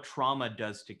kind of what trauma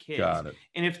does to kids. Got it.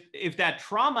 And if that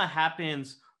trauma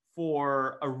happens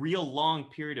for a real long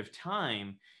period of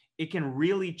time, it can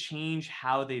really change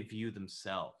how they view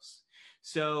themselves.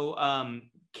 So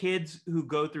kids who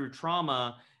go through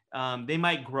trauma, they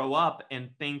might grow up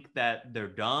and think that they're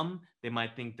dumb. They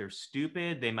might think they're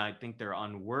stupid. They might think they're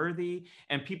unworthy.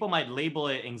 And people might label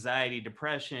it anxiety,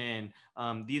 depression,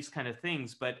 these kind of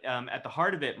things. But at the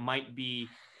heart of it might be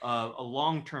a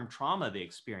long-term trauma they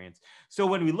experience. So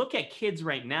when we look at kids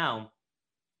right now,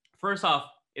 first off,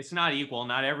 it's not equal.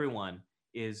 Not everyone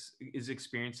is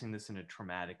experiencing this in a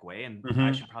traumatic way. And mm-hmm.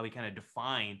 I should probably kind of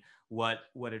define what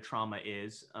a trauma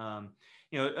is.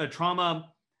 A trauma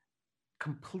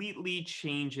completely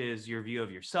changes your view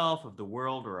of yourself, of the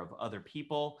world, or of other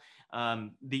people.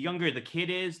 The younger the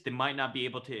kid is, they might not be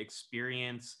able to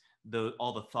experience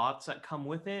all the thoughts that come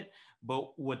with it,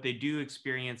 but what they do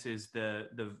experience is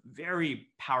the very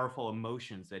powerful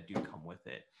emotions that do come with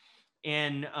it.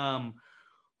 And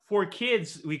for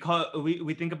kids, we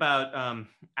think about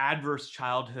adverse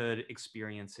childhood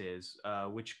experiences,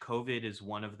 which COVID is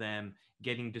one of them.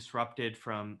 Getting disrupted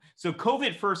from, so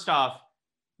COVID, first off,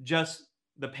 just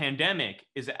the pandemic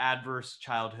is an adverse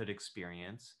childhood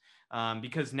experience,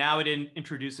 because now it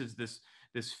introduces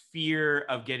this fear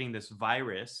of getting this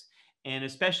virus, and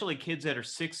especially kids that are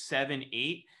 6, 7,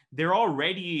 8, they're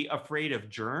already afraid of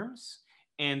germs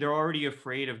and they're already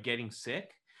afraid of getting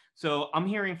sick. So I'm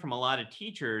hearing from a lot of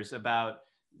teachers about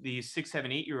these 6, 7,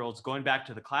 8-year-olds going back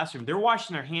to the classroom. They're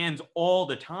washing their hands all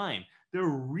the time. They're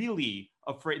really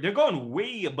afraid. They're going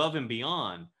way above and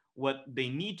beyond what they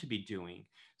need to be doing.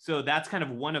 So that's kind of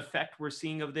one effect we're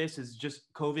seeing of this, is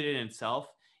just COVID in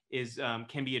itself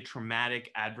can be a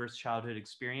traumatic adverse childhood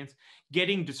experience.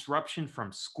 Getting disruption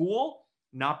from school,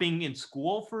 not being in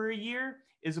school for a year,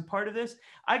 is a part of this.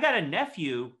 I got a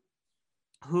nephew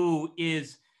who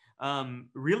is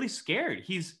really scared.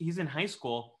 He's in high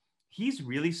school. He's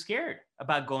really scared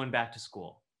about going back to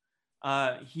school.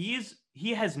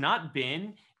 He has not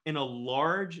been in a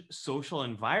large social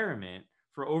environment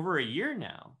for over a year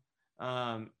now.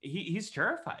 He's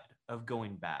terrified of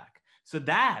going back. So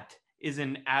that is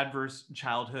an adverse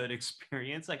childhood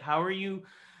experience. Like, how are you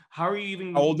How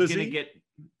even old is gonna he? get?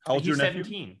 How old's your He's nephew?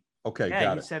 17. Okay, Yeah,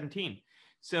 got he's it. 17.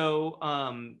 So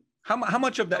How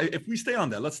much of that, if we stay on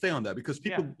that, let's stay on that because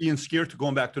yeah. people being scared to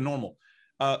going back to normal.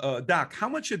 Doc, how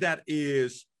much of that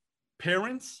is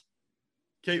parents?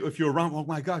 Okay, if you're around, oh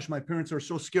my gosh, my parents are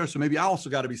so scared, so maybe I also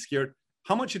got to be scared.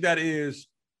 How much of that is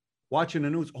watching the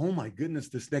news? Oh my goodness,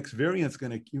 this next variant's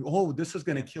gonna. Oh, this is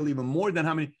gonna kill even more than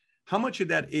how many? How much of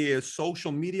that is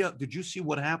social media? Did you see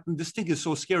what happened? This thing is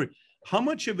so scary. How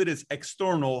much of it is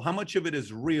external? How much of it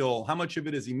is real? How much of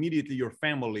it is immediately your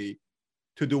family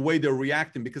to the way they're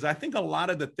reacting? Because I think a lot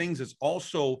of the things is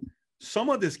also some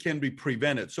of this can be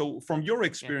prevented. So from your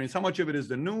experience, how much of it is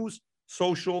the news,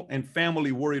 social, and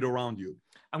family worried around you?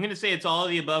 I'm going to say it's all of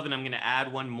the above, and I'm going to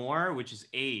add one more, which is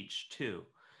age too.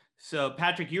 So,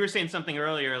 Patrick, you were saying something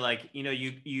earlier, like, when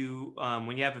you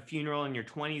have a funeral in your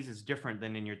 20s, it's different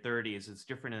than in your 30s. It's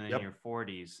different than in Yep. your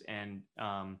 40s, and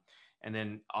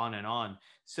then on and on.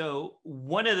 So,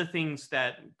 one of the things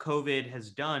that COVID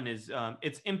has done is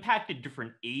it's impacted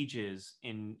different ages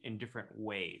in different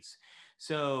ways.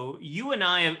 So, you and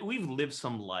I, we've lived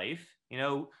some life.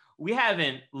 We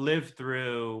haven't lived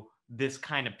through this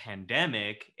kind of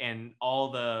pandemic and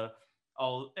all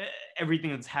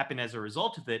everything that's happened as a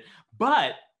result of it,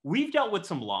 but we've dealt with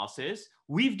some losses,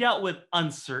 we've dealt with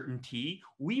uncertainty,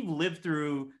 we've lived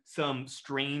through some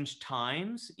strange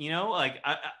times. Like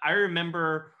I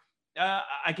remember,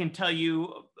 I can tell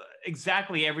you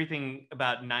exactly everything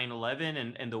about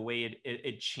 9/11 and the way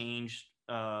it changed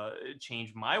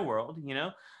my world.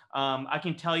 I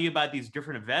can tell you about these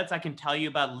different events. I can tell you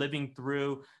about living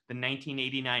through the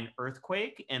 1989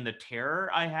 earthquake and the terror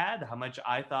I had, how much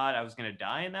I thought I was going to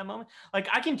die in that moment. Like,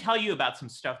 I can tell you about some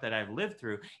stuff that I've lived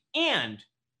through and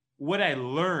what I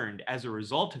learned as a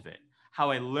result of it,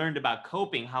 how I learned about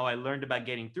coping, how I learned about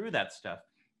getting through that stuff.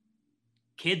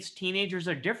 Kids, teenagers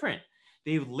are different.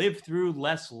 They've lived through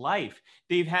less life.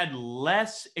 They've had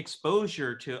less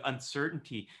exposure to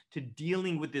uncertainty, to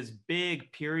dealing with these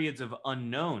big periods of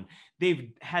unknown.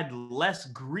 They've had less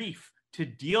grief to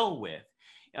deal with.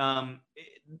 Um,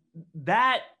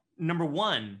 that, number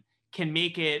one, can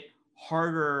make it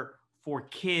harder for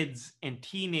kids and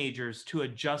teenagers to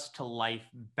adjust to life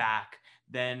back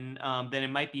than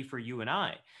it might be for you and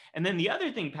I. And then the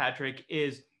other thing, Patrick,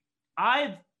 is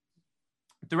I've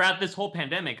throughout this whole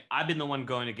pandemic, I've been the one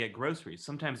going to get groceries.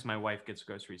 Sometimes my wife gets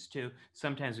groceries too.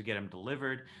 Sometimes we get them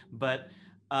delivered. But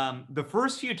the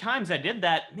first few times I did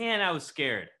that, man, I was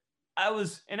scared. I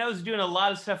was doing a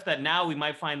lot of stuff that now we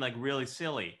might find like really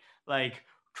silly, like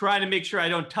trying to make sure I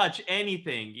don't touch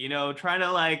anything, trying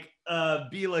to like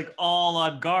be like all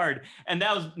on guard. And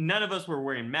that was, none of us were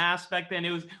wearing masks back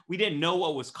then. We didn't know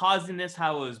what was causing this,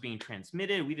 how it was being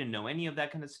transmitted. We didn't know any of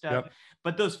that kind of stuff. Yep.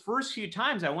 But those first few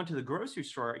times I went to the grocery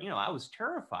store, I was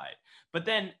terrified. But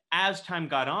then as time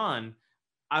got on,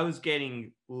 I was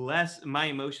getting less, my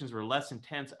emotions were less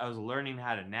intense. I was learning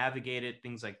how to navigate it,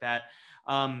 things like that.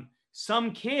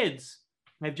 Some kids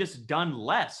have just done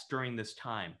less during this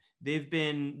time. They've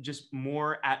been just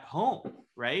more at home,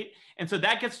 right? And so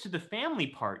that gets to the family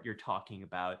part you're talking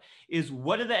about, is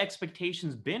what are the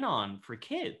expectations been on for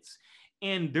kids?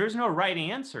 And there's no right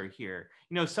answer here.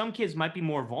 Some kids might be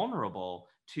more vulnerable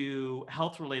to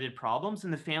health related problems,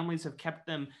 and the families have kept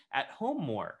them at home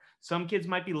more. Some kids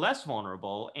might be less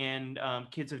vulnerable, and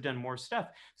kids have done more stuff.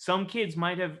 Some kids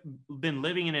might have been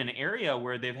living in an area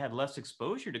where they've had less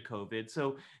exposure to COVID.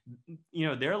 So,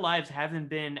 their lives haven't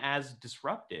been as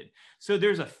disrupted. So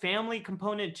there's a family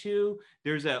component too.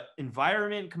 There's an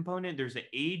environment component. There's an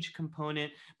age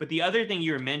component. But the other thing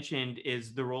you mentioned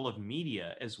is the role of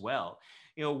media as well.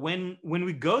 When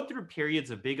we go through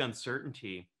periods of big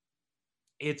uncertainty,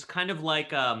 it's kind of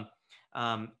like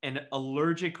an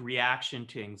allergic reaction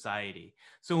to anxiety.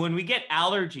 So when we get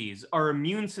allergies, our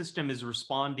immune system is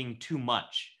responding too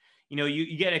much.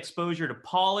 You get exposure to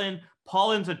pollen.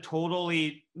 Pollen's a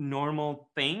totally normal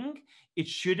thing. It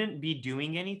shouldn't be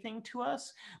doing anything to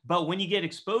us. But when you get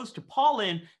exposed to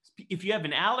pollen, if you have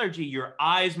an allergy, your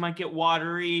eyes might get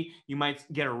watery. You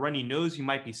might get a runny nose. You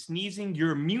might be sneezing.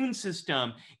 Your immune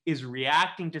system is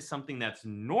reacting to something that's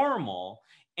normal,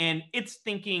 and it's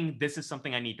thinking this is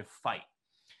something I need to fight.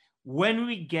 When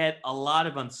we get a lot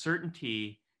of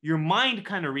uncertainty, your mind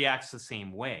kind of reacts the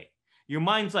same way. Your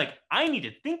mind's like, I need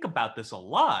to think about this a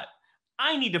lot.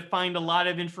 I need to find a lot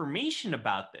of information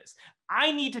about this.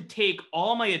 I need to take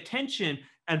all my attention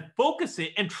and focus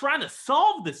it and trying to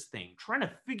solve this thing, trying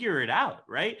to figure it out,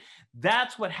 right?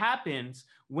 That's what happens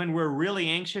when we're really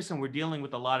anxious and we're dealing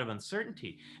with a lot of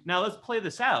uncertainty. Now, let's play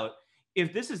this out.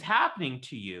 If this is happening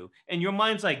to you and your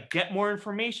mind's like, get more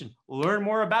information, learn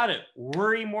more about it,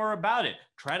 worry more about it,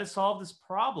 try to solve this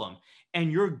problem,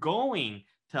 and you're going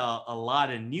to a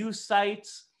lot of news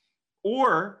sites,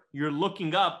 or you're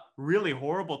looking up really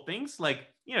horrible things, like,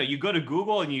 you know, you go to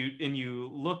Google and you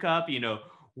look up, you know,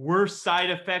 worst side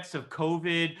effects of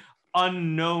COVID,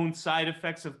 unknown side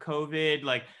effects of COVID,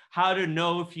 like how to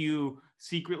know if you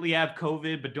secretly have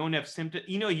COVID but don't have symptoms.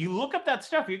 You know, you look up that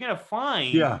stuff, you're going to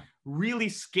find really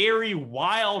scary,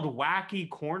 wild, wacky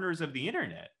corners of the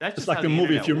internet. That's just just like the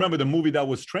movie. If you remember, the movie that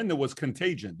was trending was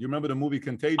Contagion. You remember the movie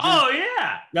Contagion? Oh,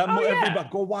 yeah. Everybody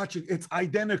go watch it. It's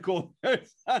identical.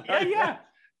 Yeah.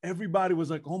 Everybody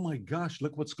was like, oh my gosh,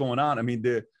 look what's going on. I mean,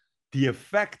 the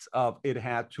effect of it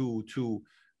had to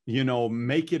you know,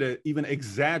 make it even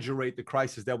exaggerate the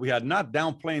crisis that we had, not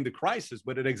downplaying the crisis,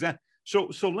 but it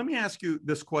so let me ask you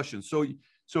this question.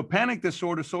 So panic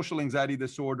disorder, social anxiety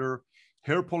disorder,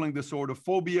 hair pulling disorder,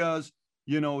 phobias,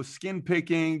 you know, skin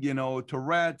picking, you know,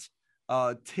 Tourette's,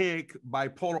 tic,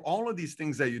 bipolar, all of these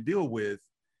things that you deal with.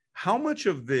 How much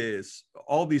of this,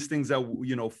 all these things that,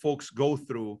 you know, folks go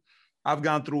through, I've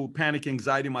gone through panic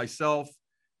anxiety myself,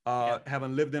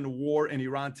 having lived in a war in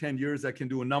Iran 10 years, that can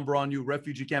do a number on you.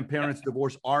 Refugee camp parents,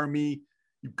 divorce, army,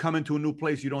 you come into a new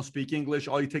place, you don't speak English,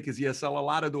 all you take is ESL. A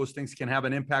lot of those things can have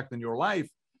an impact on your life.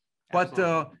 But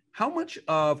how much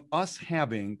of us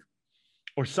having,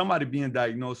 or somebody being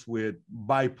diagnosed with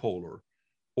bipolar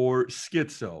or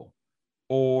schizo,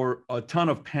 or a ton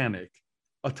of panic,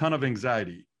 a ton of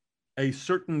anxiety, a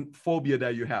certain phobia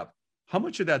that you have, how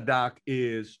much of that, doc,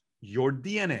 is your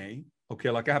DNA? Okay,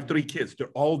 like I have 3 kids, they're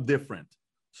all different.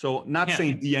 So not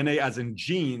saying DNA as in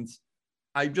genes,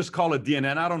 I just call it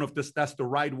DNA. And I don't know if that's the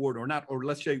right word or not, or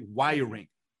let's say wiring.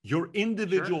 Your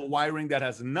individual wiring that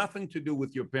has nothing to do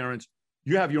with your parents.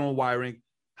 You have your own wiring.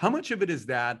 How much of it is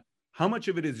that? How much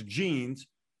of it is genes?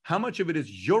 How much of it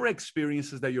is your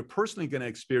experiences that you're personally going to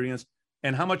experience?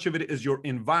 And how much of it is your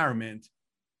environment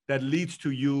that leads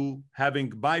to you having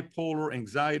bipolar,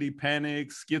 anxiety, panic,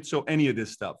 schizo, any of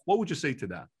this stuff? What would you say to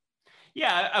that?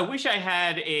 Yeah, I wish I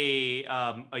had a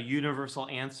universal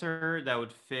answer that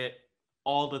would fit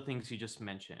all the things you just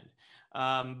mentioned.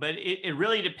 But it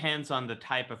really depends on the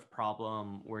type of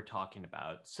problem we're talking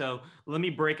about. So let me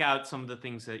break out some of the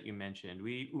things that you mentioned.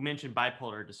 We mentioned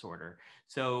bipolar disorder.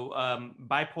 So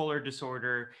bipolar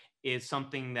disorder is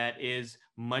something that is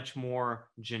much more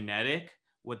genetic.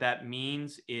 What that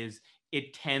means is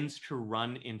it tends to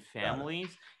run in families.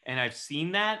 And I've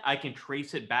seen that. I can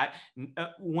trace it back.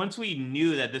 Once we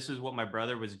knew that this is what my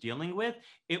brother was dealing with,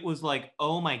 it was like,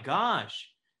 oh my gosh,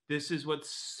 this is what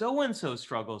so-and-so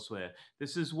struggles with.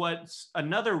 This is what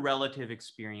another relative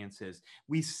experiences.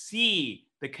 We see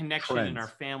the connection in our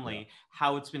family,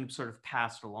 how it's been sort of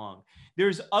passed along.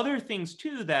 There's other things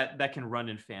too that can run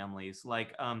in families,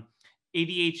 like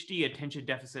ADHD, attention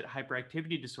deficit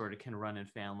hyperactivity disorder, can run in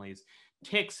families.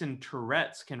 Tics and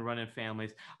Tourette's can run in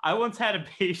families. I once had a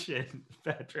patient,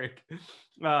 Patrick.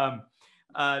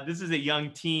 This is a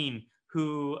young teen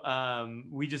who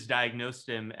we just diagnosed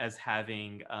him as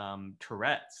having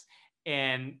Tourette's.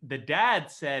 And the dad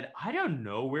said, I don't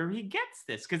know where he gets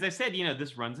this. Because I said, you know,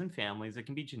 this runs in families. It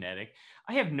can be genetic.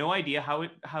 I have no idea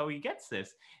how he gets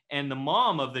this. And the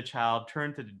mom of the child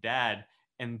turned to the dad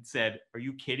and said, are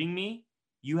you kidding me?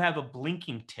 You have a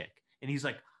blinking tic. And he's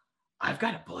like, I've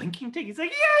got a blinking tic. He's like,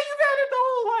 yeah, you've had it the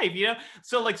whole life, you know?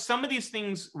 So like some of these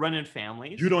things run in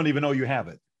families. You don't even know you have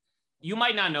it. You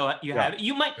might not know you have it.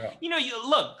 You might, you know,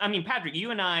 look, I mean, Patrick, you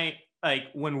and I, like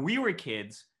when we were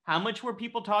kids, how much were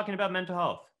people talking about mental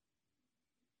health?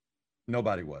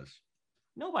 Nobody was.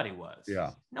 Nobody was.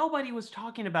 Yeah. Nobody was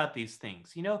talking about these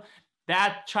things. You know,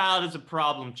 that child is a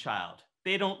problem child.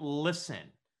 They don't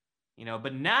listen, you know,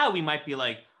 but now we might be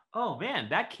like, oh man,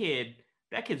 that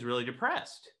kid's really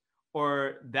depressed.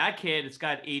 Or that kid has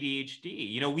got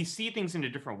ADHD. You know, we see things in a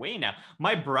different way now.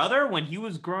 My brother, when he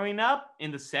was growing up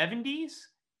in the 70s,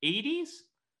 80s,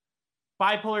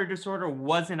 bipolar disorder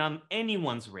wasn't on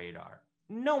anyone's radar.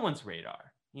 No one's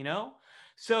radar, you know?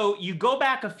 So you go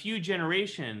back a few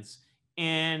generations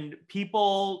and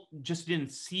people just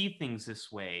didn't see things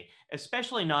this way,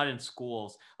 especially not in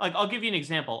schools. Like, I'll give you an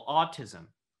example, autism.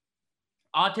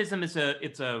 Autism is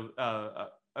a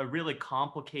really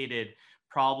complicated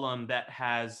problem that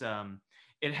has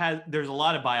there's a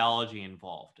lot of biology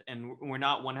involved, and we're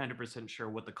not 100% sure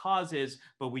what the cause is,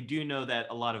 but we do know that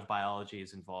a lot of biology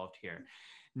is involved here.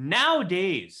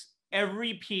 Nowadays,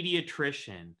 every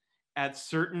pediatrician at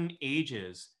certain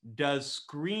ages does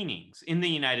screenings in the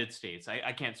United States.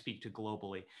 I can't speak to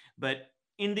globally, but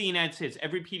in the United States,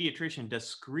 every pediatrician does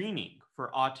screening for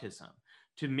autism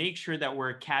to make sure that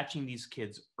we're catching these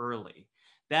kids early.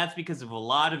 That's because of a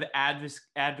lot of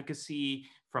advocacy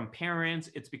from parents.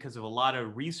 It's because of a lot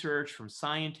of research from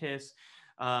scientists.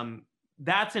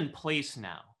 That's in place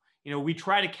now. You know, we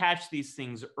try to catch these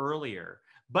things earlier,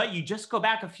 but you just go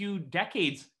back a few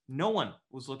decades, no one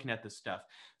was looking at this stuff.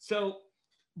 So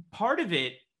part of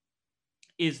it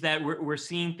is that we're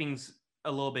seeing things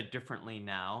a little bit differently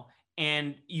now.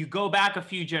 And you go back a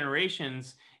few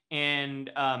generations and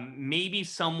maybe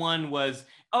someone was,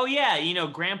 oh yeah, you know,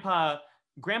 grandpa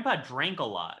drank a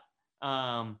lot.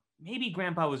 Maybe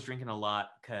grandpa was drinking a lot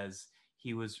because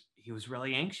he was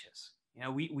really anxious. You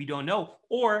know, we don't know.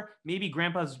 Or maybe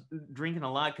grandpa's drinking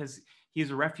a lot because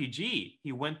he's a refugee.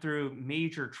 He went through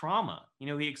major trauma. You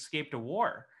know, he escaped a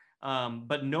war.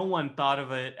 But no one thought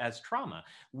of it as trauma.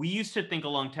 We used to think a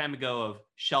long time ago of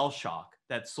shell shock,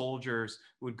 that soldiers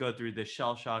would go through this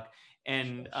shell shock.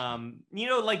 And, you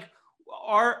know, like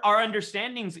our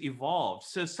understandings evolved.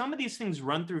 So some of these things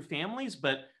run through families,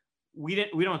 but we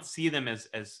don't see them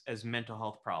as mental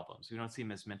health problems. We don't see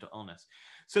them as mental illness.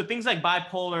 So things like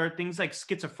bipolar, things like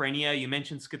schizophrenia, you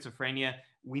mentioned schizophrenia.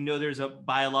 We know there's a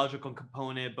biological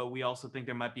component, but we also think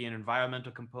there might be an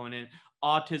environmental component.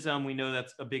 Autism, we know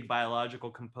that's a big biological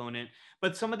component.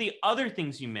 But some of the other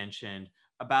things you mentioned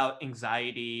about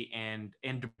anxiety and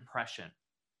depression,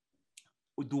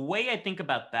 the way I think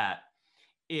about that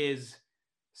is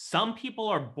some people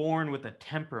are born with a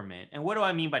temperament. And what do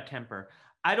I mean by temper?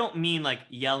 I don't mean like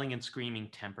yelling and screaming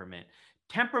temperament.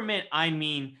 Temperament, I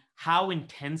mean how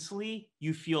intensely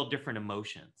you feel different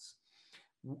emotions.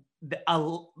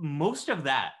 Most of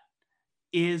that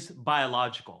is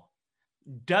biological.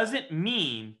 Doesn't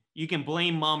mean you can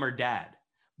blame mom or dad,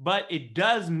 but it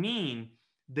does mean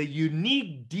the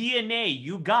unique DNA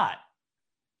you got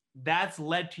that's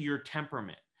led to your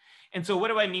temperament. And so what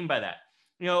do I mean by that?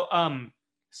 You know,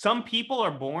 some people are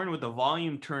born with the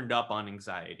volume turned up on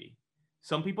anxiety.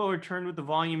 Some people are turned with the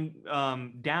volume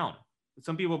down.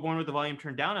 Some people are born with the volume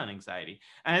turned down on anxiety.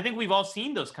 And I think we've all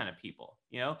seen those kind of people.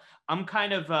 You know, I'm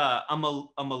kind of, I'm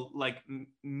a like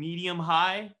medium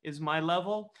high is my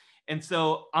level. And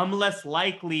so I'm less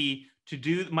likely to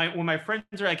do when my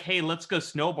friends are like, hey, let's go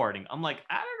snowboarding. I'm like,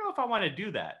 I don't know if I want to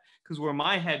do that. Because where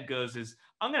my head goes is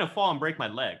I'm going to fall and break my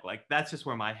leg. Like that's just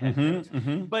where my head goes.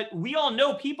 But we all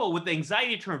know people with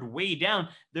anxiety turned way down.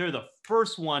 They're the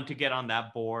first one to get on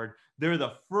that board. They're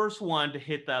the first one to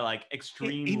hit that like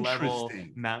extreme level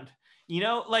mount. You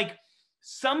know, like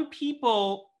some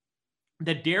people,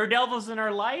 the daredevils in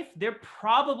our life, they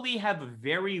probably have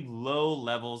very low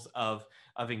levels of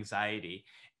anxiety.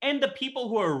 And the people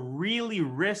who are really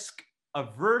risk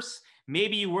averse,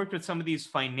 maybe you worked with some of these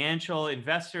financial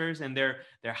investors and they're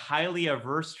highly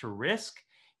averse to risk.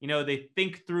 You know, they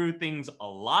think through things a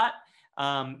lot.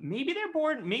 Maybe they're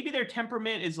born, maybe their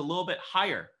temperament is a little bit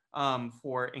higher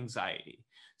for anxiety.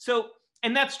 So,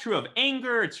 and that's true of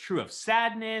anger. It's true of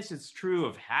sadness. It's true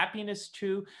of happiness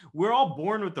too. We're all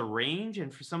born with a range,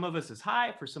 and for some of us is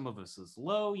high, for some of us is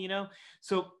low, you know?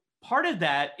 So part of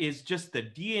that is just the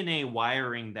DNA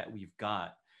wiring that we've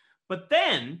got. But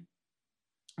then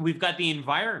we've got the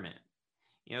environment.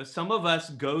 You know, some of us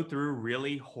go through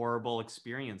really horrible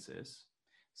experiences.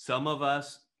 Some of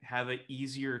us have an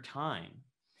easier time.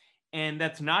 And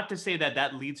that's not to say that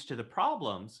that leads to the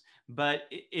problems, but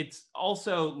it's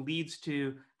also leads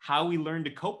to how we learn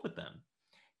to cope with them.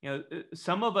 You know,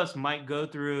 some of us might go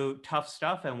through tough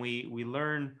stuff and we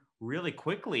learn really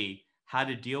quickly how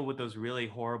to deal with those really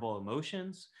horrible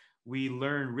emotions. We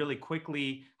learn really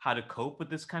quickly how to cope with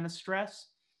this kind of stress.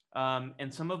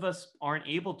 And some of us aren't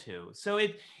able to. So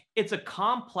it's a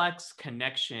complex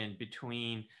connection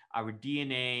between our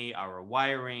DNA, our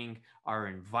wiring, our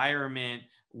environment,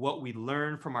 what we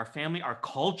learn from our family, our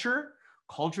culture.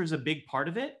 Culture is a big part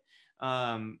of it.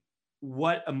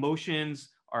 What emotions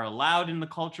are allowed in the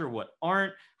culture, what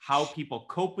aren't, how people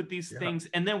cope with these things.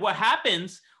 And then what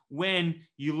happens when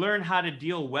you learn how to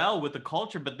deal well with the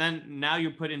culture, but then now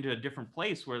you're put into a different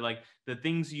place where like the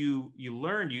things you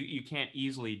learned, you can't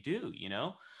easily do, you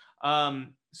know?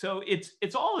 So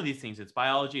it's all of these things. It's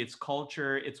biology, it's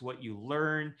culture, it's what you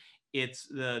learn, it's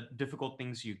the difficult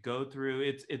things you go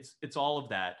through. It's all of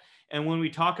that. And when we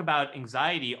talk about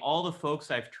anxiety, all the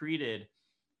folks I've treated,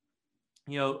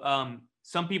 you know,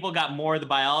 some people got more of the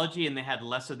biology and they had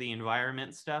less of the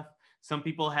environment stuff. Some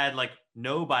people had like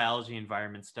no biology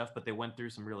environment stuff, but they went through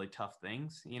some really tough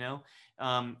things, you know?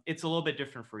 It's a little bit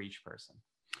different for each person.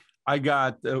 I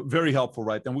got very helpful,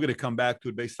 right? And we're going to come back to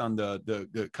it based on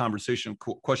the conversation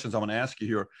questions I want to ask you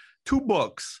here. Two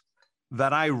books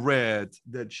that I read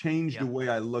that changed the way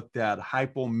I looked at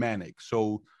hypomanic.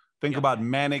 So think about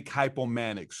manic,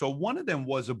 hypomanic. So one of them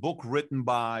was a book written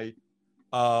by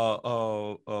Nassir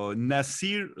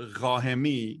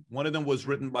Rahimi. One of them was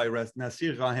written by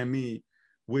Nassir Rahimi,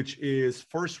 which is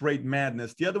First Rate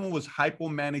Madness. The other one was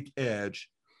Hypomanic Edge.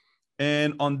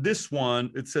 And on this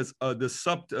one, it says the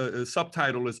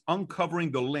subtitle is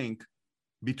Uncovering the Link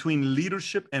Between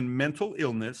Leadership and Mental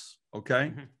Illness.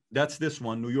 Okay. That's this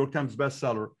one, New York Times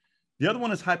bestseller. The other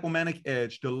one is Hypomanic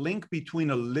Edge, the link between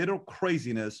a little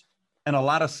craziness and a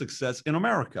lot of success in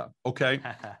America. Okay.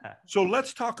 So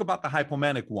let's talk about the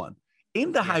hypomanic one.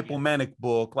 In the hypomanic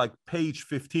book, like page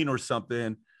 15 or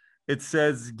something, it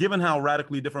says, given how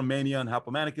radically different mania and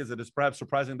hypomanic is, it is perhaps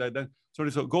surprising that so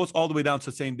it goes all the way down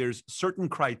to saying there's certain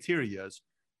criterias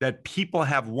that people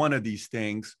have one of these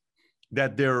things,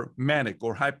 that they're manic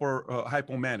or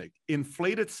hypomanic,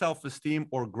 inflated self-esteem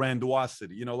or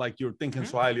grandiosity, you know, like you're thinking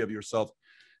so highly of yourself,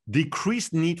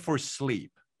 decreased need for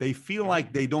sleep. They feel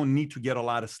like they don't need to get a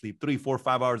lot of sleep, 3, 4,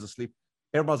 5 hours of sleep.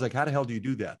 Everybody's like, how the hell do you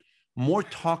do that? More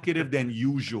talkative than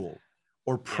usual,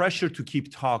 or pressure to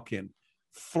keep talking,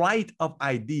 flight of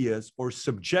ideas or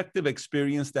subjective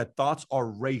experience that thoughts are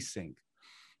racing,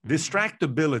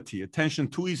 distractibility, attention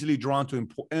too easily drawn to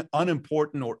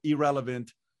unimportant or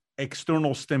irrelevant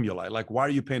external stimuli. Like, why are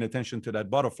you paying attention to that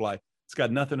butterfly? It's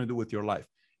got nothing to do with your life.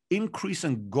 Increase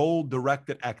in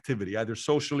goal-directed activity, either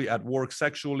socially, at work,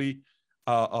 sexually.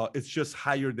 It's just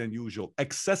higher than usual.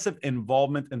 Excessive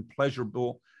involvement in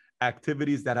pleasurable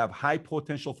activities that have high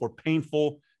potential for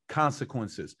painful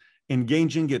consequences.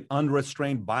 Engaging in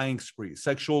unrestrained buying sprees,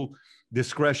 sexual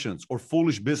discretions, or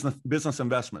foolish business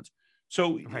investments.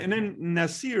 So, and then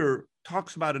Nassir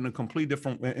talks about it in a completely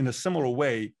different, in a similar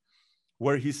way,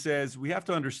 where he says we have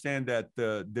to understand that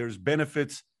there's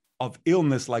benefits of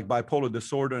illness like bipolar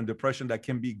disorder and depression that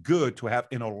can be good to have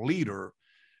in a leader.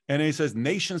 And he says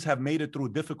nations have made it through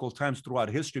difficult times throughout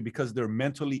history because they're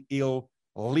mentally ill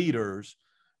leaders.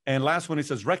 And last one, he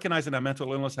says, recognizing that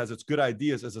mental illness has its good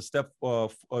ideas as a step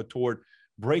toward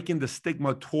breaking the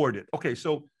stigma toward it. Okay,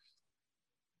 so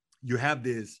you have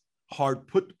this hard,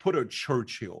 put a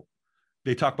Churchill.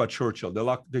 They talk about Churchill.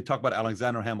 They talk about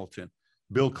Alexander Hamilton,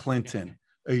 Bill Clinton,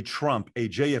 a Trump, a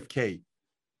JFK.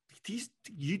 These,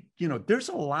 you know, there's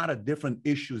a lot of different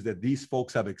issues that these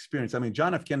folks have experienced. I mean,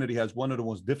 John F. Kennedy has one of the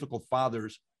most difficult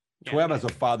fathers to have as a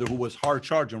father, who was hard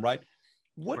charging, right?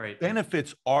 What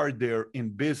benefits are there in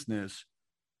business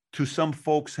to some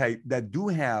folks that do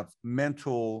have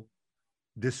mental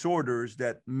disorders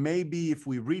that maybe if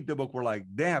we read the book, we're like,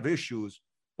 they have issues,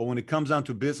 but when it comes down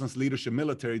to business, leadership,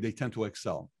 military, they tend to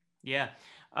excel? Yeah.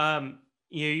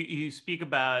 You speak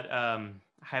about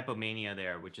hypomania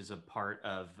there, which is a part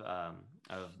of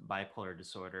bipolar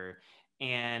disorder.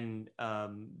 And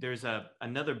there's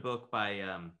another book by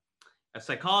a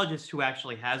psychologist who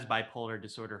actually has bipolar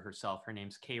disorder herself. Her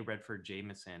name's Kay Redford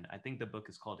Jamison. I think the book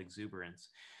is called Exuberance.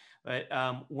 But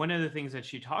one of the things that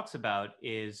she talks about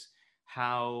is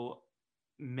how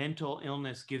mental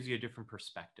illness gives you a different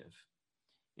perspective.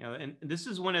 You know, and this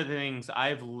is one of the things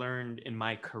I've learned in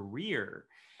my career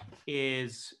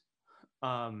is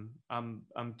I'm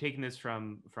taking this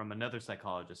from another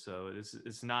psychologist. So this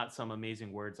is not some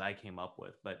amazing words I came up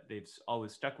with, but they've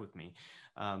always stuck with me.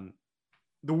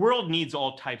 The world needs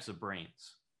all types of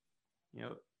brains. You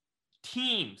know,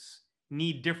 teams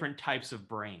need different types of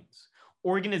brains.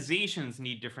 Organizations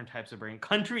need different types of brains.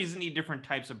 Countries need different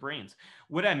types of brains.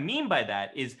 What I mean by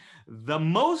that is the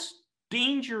most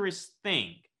dangerous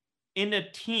thing in a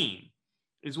team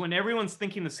is when everyone's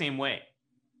thinking the same way.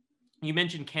 You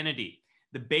mentioned Kennedy.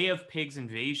 The Bay of Pigs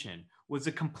invasion was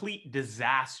a complete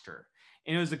disaster.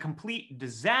 And it was a complete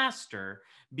disaster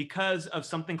because of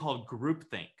something called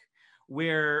groupthink,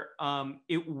 where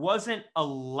it wasn't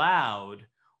allowed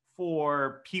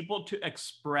for people to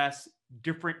express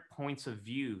different points of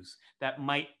views that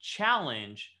might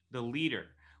challenge the leader.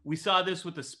 We saw this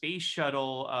with the space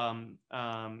shuttle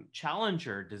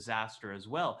Challenger disaster as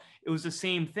well. It was the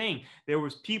same thing. There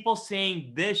was people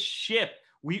saying this ship,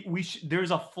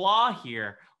 there's a flaw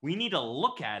here. We need to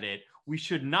look at it. We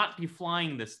should not be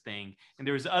flying this thing. And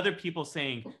there was other people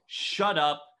saying, shut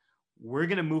up. We're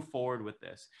going to move forward with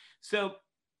this. So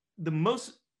the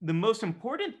most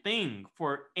important thing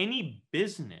for any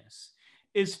business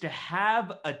is to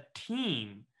have a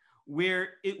team where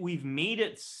we've made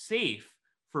it safe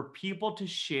for people to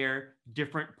share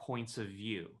different points of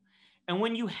view. And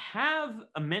when you have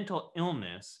a mental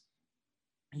illness,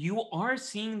 you are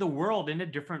seeing the world in a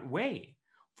different way,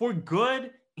 for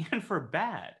good and for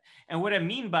bad. And what I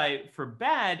mean by for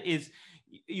bad is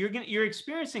you're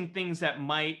experiencing things that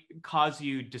might cause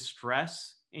you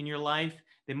distress in your life.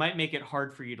 They might make it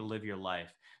hard for you to live your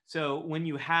life. So when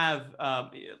you have,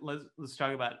 let's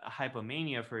talk about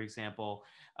hypomania, for example.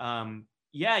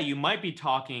 Yeah, you might be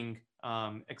talking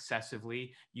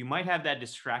excessively. You might have that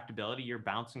distractibility. You're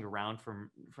bouncing around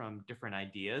from different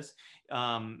ideas.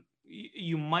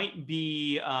 You might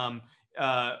be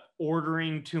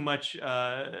ordering too much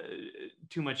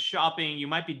shopping. You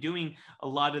might be doing a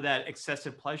lot of that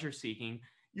excessive pleasure seeking.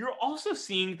 You're also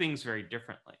seeing things very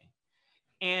differently.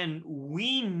 And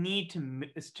we need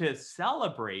to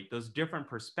celebrate those different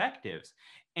perspectives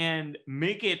and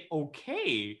make it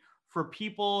okay for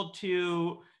people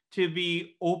to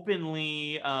be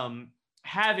openly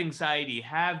have anxiety,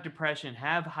 have depression,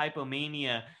 have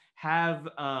hypomania, have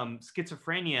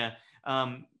schizophrenia.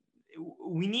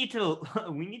 We need to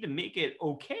we need to make it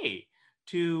okay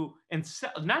to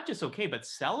not just okay, but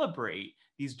celebrate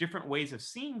these different ways of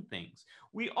seeing things.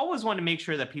 We always want to make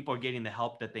sure that people are getting the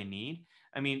help that they need.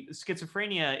 I mean,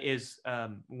 schizophrenia is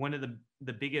one of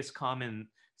the biggest common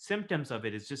symptoms of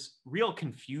it is just real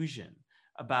confusion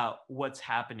about what's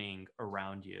happening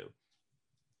around you.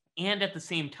 And at the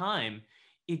same time,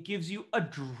 it gives you a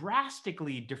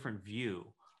drastically different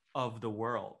view of the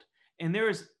world. And there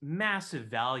is massive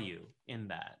value in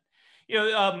that.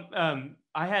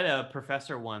 I had a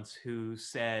professor once who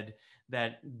said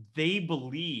that they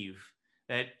believe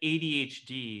that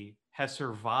ADHD has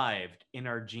survived in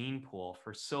our gene pool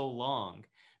for so long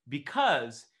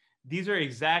because these are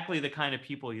exactly the kind of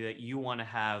people that you want to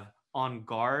have on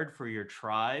guard for your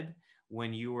tribe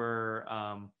when you were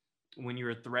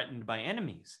threatened by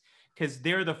enemies, because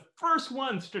they're the first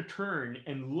ones to turn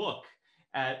and look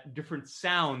at different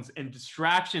sounds and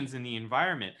distractions in the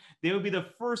environment. They would be the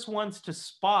first ones to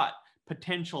spot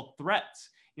potential threats.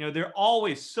 They're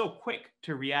always so quick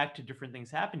to react to different things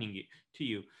happening to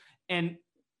you. And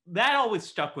that always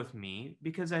stuck with me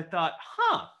because I thought,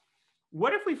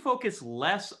 what if we focus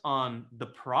less on the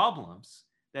problems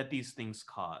that these things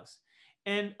cause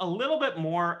and a little bit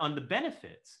more on the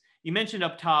benefits? You mentioned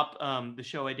up top the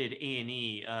show I did,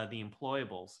 A&E, The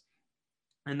Employables.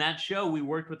 And that show, we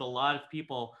worked with a lot of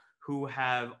people who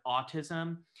have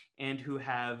autism and who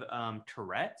have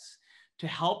Tourette's to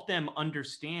help them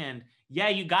understand, yeah,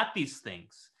 you got these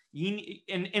things. And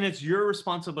it's your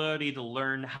responsibility to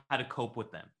learn how to cope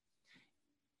with them.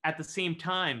 At the same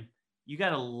time, you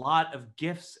got a lot of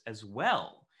gifts as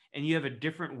well. And you have a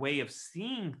different way of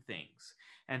seeing things.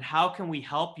 And how can we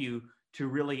help you to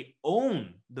really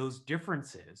own those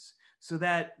differences so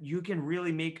that you can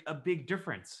really make a big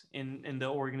difference in the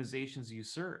organizations you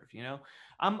serve?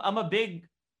 I'm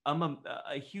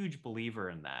a huge believer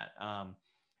in that.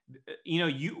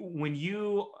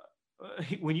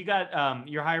 When you got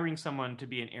you're hiring someone to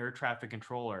be an air traffic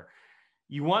controller,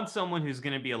 you want someone who's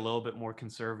going to be a little bit more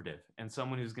conservative and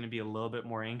someone who's going to be a little bit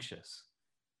more anxious.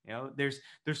 There's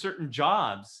certain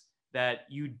jobs that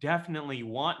you definitely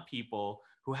want people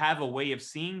who have a way of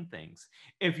seeing things.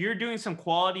 If you're doing some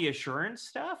quality assurance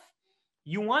stuff,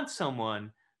 you want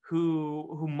someone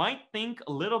who might think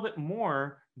a little bit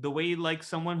more the way like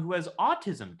someone who has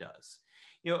autism does.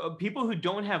 People who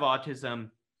don't have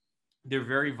autism, they're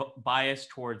very biased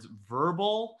towards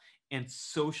verbal and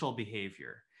social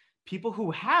behavior. People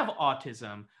who have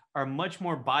autism are much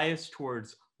more biased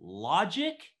towards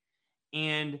logic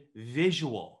and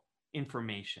visual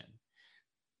information.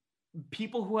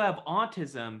 People who have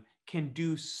autism can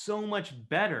do so much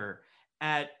better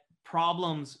at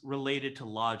problems related to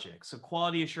logic. So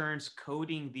quality assurance,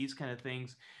 coding, these kind of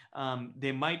things,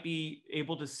 they might be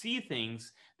able to see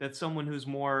things that someone who's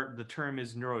more, the term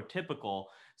is neurotypical,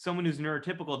 someone who's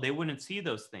neurotypical, they wouldn't see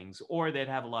those things, or they'd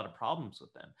have a lot of problems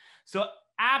with them. So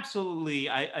absolutely,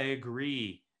 I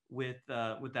agree with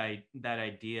that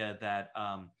idea that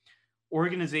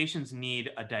organizations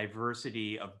need a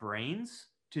diversity of brains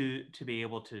to be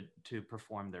able to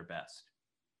perform their best.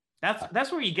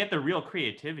 That's where you get the real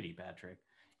creativity, Patrick.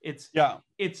 It's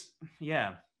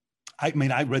yeah. I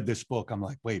mean, I read this book. I'm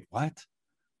like, wait, what?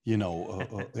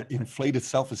 Inflated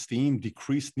self-esteem,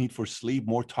 decreased need for sleep,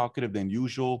 more talkative than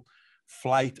usual,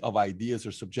 flight of ideas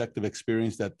or subjective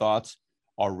experience that thoughts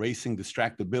are racing,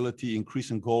 distractibility,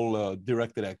 increasing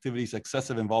goal-directed activities,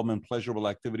 excessive involvement in pleasurable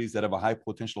activities that have a high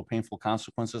potential painful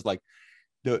consequences. Like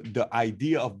the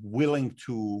idea of willing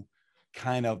to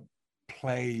kind of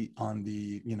play on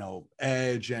the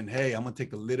edge and, hey, I'm gonna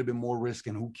take a little bit more risk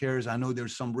and who cares? I know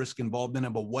there's some risk involved in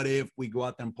it, but what if we go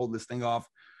out there and pull this thing off?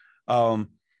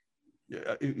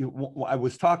 I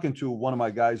was talking to one of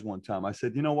my guys one time. I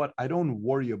said, you know what? I don't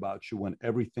worry about you when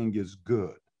everything is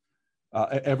good.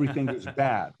 Everything is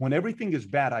bad. When everything is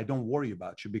bad, I don't worry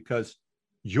about you because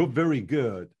you're very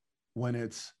good when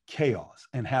it's chaos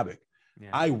and havoc. Yeah.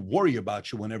 I worry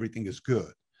about you when everything is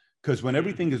good. Because when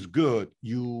everything is good,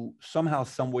 you somehow,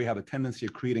 some way have a tendency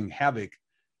of creating havoc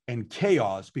and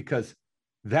chaos because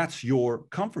that's your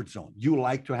comfort zone. You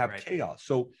like to have chaos.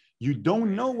 So you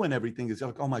don't know when everything is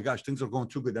like, oh my gosh, things are going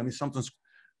too good. That means something's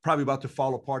probably about to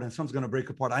fall apart and something's going to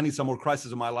break apart. I need some more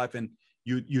crisis in my life. And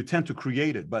you tend to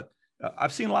create it. But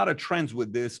I've seen a lot of trends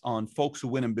with this on folks who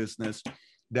win in business,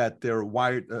 that they're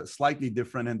wired slightly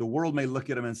different. And the world may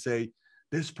look at them and say,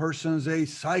 this person's a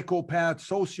psychopath,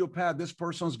 sociopath. This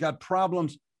person's got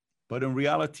problems. But in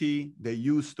reality, they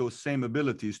use those same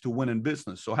abilities to win in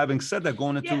business. So having said that,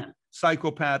 going into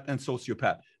psychopath and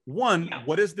sociopath, one,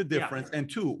 what is the difference? And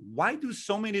two, why do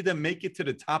so many of them make it to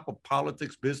the top of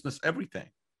politics, business, everything?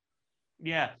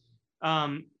 Yeah.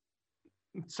 Psychopaths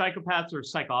or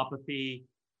psychopathy,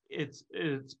 it's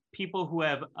people who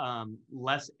have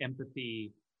less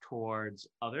empathy towards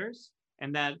others.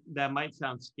 And that might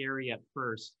sound scary at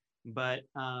first, but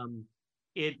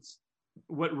it's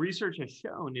what research has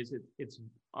shown is it's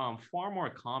far more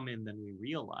common than we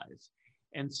realize.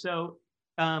 And so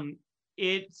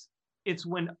it's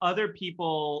when other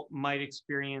people might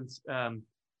experience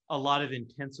a lot of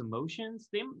intense emotions,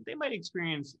 they might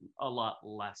experience a lot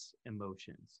less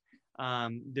emotions.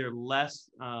 They're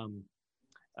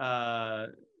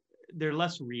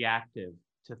less reactive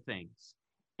to things.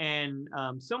 And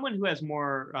someone who has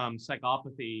more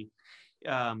psychopathy,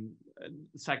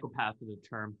 psychopath is the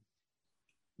term,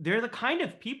 they're the kind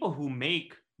of people who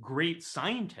make great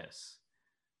scientists.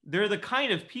 They're the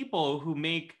kind of people who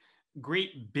make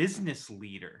great business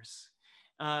leaders.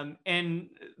 And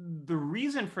the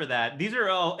reason for that, these are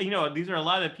a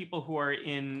lot of people who are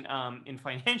in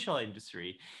financial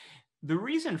industry. The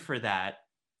reason for that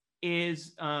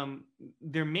is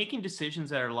they're making decisions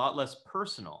that are a lot less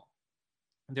personal.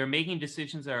 They're making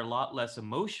decisions that are a lot less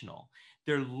emotional.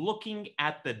 They're looking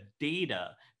at the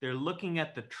data. They're looking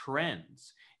at the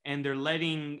trends, and they're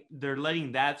letting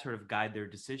that sort of guide their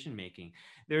decision making.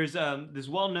 There's this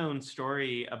well-known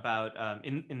story about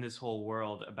in this whole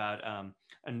world about a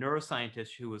neuroscientist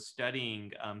who was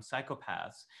studying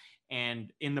psychopaths,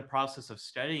 and in the process of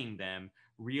studying them,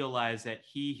 realized that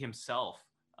he himself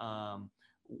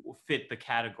fit the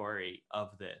category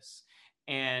of this.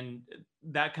 And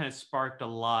that kind of sparked a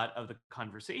lot of the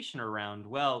conversation around,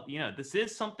 well, this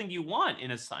is something you want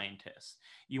in a scientist.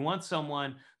 You want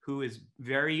someone who is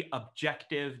very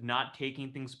objective, not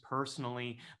taking things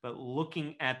personally, but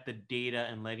looking at the data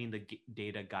and letting the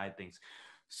data guide things.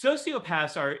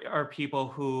 Sociopaths are people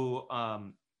who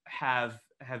have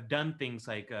done things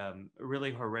like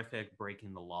really horrific,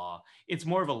 breaking the law. It's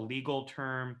more of a legal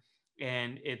term.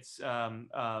 And it's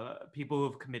people who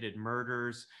have committed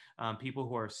murders, people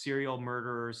who are serial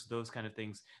murderers, those kind of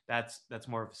things. That's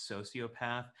more of a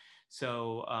sociopath.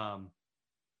 So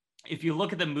if you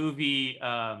look at the movie,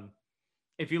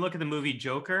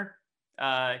 Joker,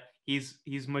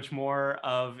 he's much more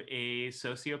of a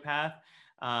sociopath.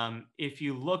 If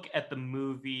you look at the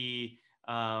movie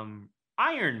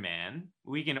Iron Man,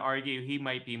 we can argue he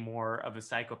might be more of a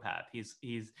psychopath.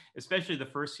 He's especially the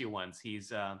first few ones.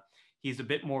 He's a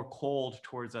bit more cold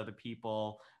towards other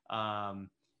people.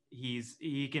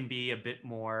 He can be a bit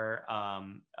more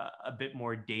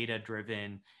data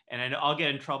driven. And I know I'll get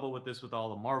in trouble with this with all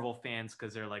the Marvel fans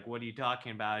because they're like, "What are you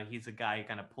talking about? He's a guy who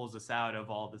kind of pulls us out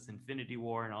of all this Infinity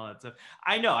War and all that stuff."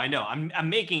 I know. I'm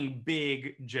making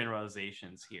big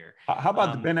generalizations here. How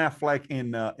about Ben Affleck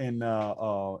in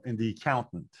The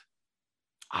Accountant?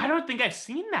 I don't think I've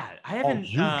seen that. I haven't.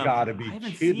 You gotta be. I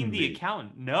haven't seen me. The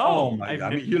Accountant. No. Oh my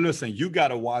God! I mean, you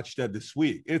gotta watch that this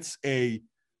week. It's a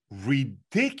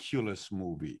ridiculous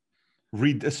movie,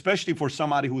 especially for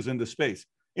somebody who's in the space.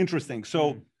 Interesting.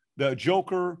 So the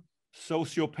Joker,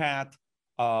 sociopath,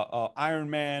 Iron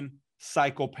Man,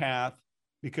 psychopath,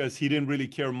 because he didn't really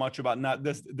care much about not.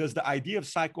 Does the idea of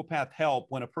psychopath help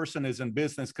when a person is in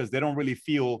business because they don't really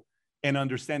feel and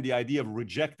understand the idea of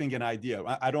rejecting an idea?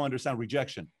 I don't understand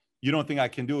rejection. You don't think I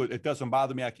can do it? It doesn't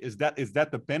bother me. Is that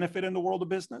the benefit in the world of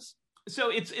business? So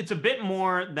it's a bit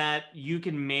more that you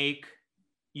can make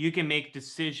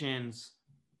decisions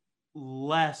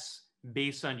less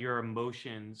based on your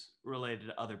emotions related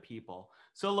to other people.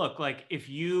 So look, like if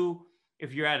you're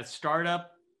at a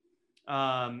startup,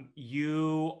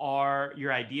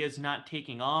 your idea is not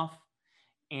taking off,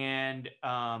 and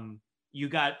you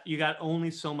got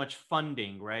only so much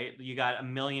funding, right? You got $1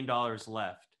 million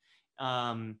left.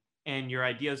 and your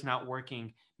idea is not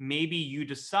working, maybe you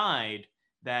decide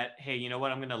that, hey, you know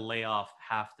what, I'm going to lay off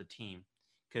half the team,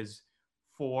 because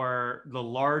for the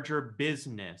larger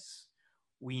business,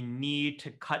 we need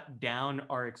to cut down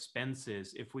our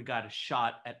expenses if we got a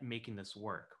shot at making this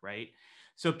work, right?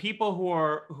 So people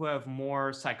who have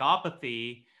more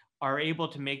psychopathy are able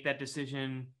to make that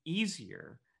decision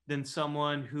easier than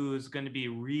someone who's going to be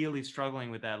really struggling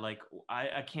with that. Like,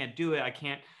 I can't do it. I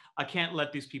can't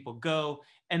let these people go.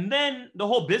 And then the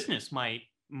whole business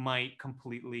might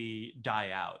completely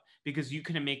die out because you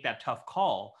couldn't make that tough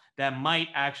call that might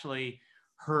actually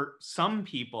hurt some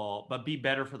people, but be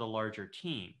better for the larger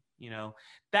team. You know,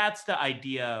 that's the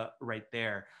idea right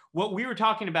there. What we were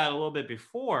talking about a little bit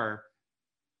before,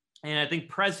 and I think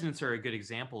presidents are a good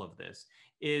example of this,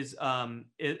 is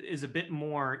a bit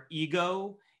more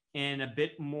ego and a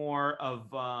bit more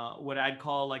of what I'd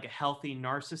call like a healthy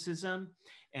narcissism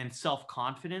and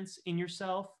self-confidence in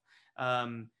yourself.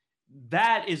 Um,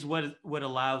 that is what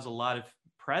allows a lot of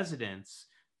presidents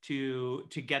to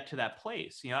get to that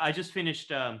place. You know, I just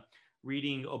finished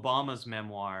reading Obama's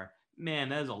memoir. Man,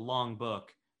 that is a long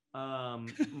book.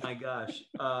 My gosh,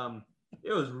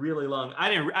 it was really long.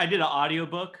 I did an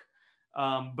audiobook,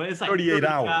 but it's like 38 30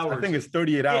 hours. I hours. think it's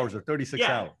 38 Yeah, hours or 36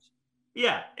 yeah, hours.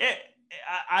 yeah.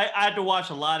 I had to wash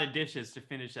a lot of dishes to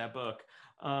finish that book.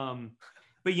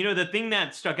 But you know, the thing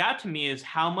that stuck out to me is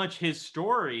how much his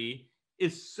story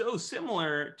is so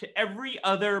similar to every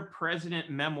other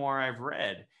president memoir I've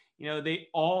read. You know, they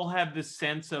all have this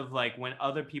sense of like when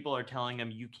other people are telling them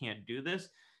you can't do this,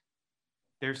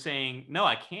 they're saying, no,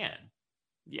 I can.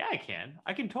 Yeah, I can.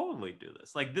 I can totally do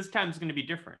this. Like this time's going to be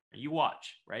different. You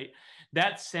watch, right?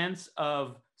 That sense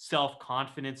of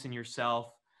self-confidence in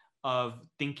yourself, of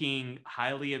thinking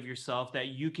highly of yourself, that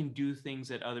you can do things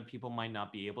that other people might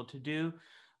not be able to do.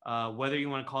 Whether you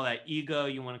want to call that ego,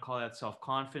 you want to call that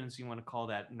self-confidence, you want to call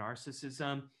that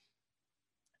narcissism.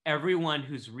 Everyone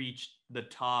who's reached the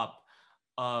top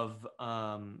of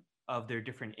their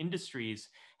different industries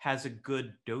has a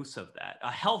good dose of that,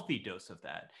 a healthy dose of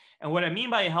that. And what I mean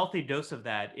by a healthy dose of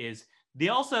that is they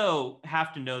also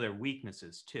have to know their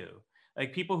weaknesses too.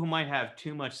 Like people who might have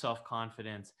too much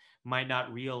self-confidence might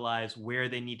not realize where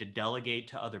they need to delegate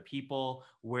to other people,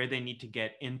 where they need to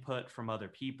get input from other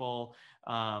people,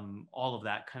 all of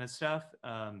that kind of stuff.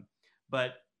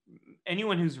 But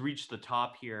anyone who's reached the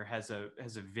top here has a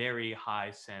very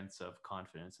high sense of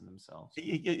confidence in themselves.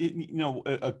 You know,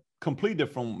 a complete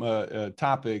different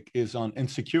topic is on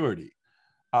insecurity.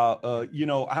 You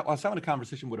know, I was having a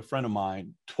conversation with a friend of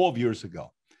mine 12 years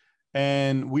ago,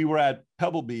 and we were at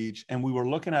Pebble Beach, and we were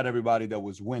looking at everybody that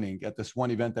was winning at this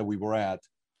one event that we were at.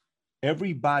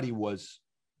 Everybody was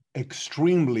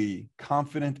extremely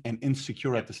confident and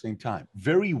insecure at the same time.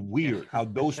 Very weird how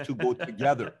those two go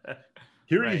together.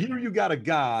 Here, Right. here you got a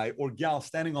guy or gal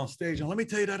standing on stage, and let me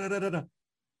tell you,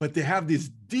 but they have these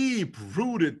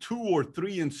deep-rooted 2 or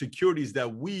 3 insecurities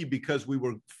that we, because we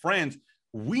were friends,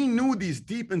 we knew these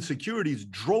deep insecurities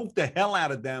drove the hell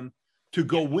out of them to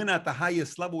go win at the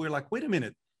highest level. We're like, wait a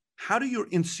minute, how do your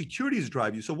insecurities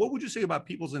drive you? So what would you say about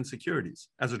people's insecurities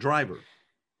as a driver?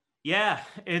 Yeah,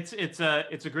 it's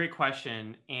a great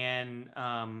question, and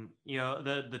you know,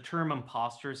 the term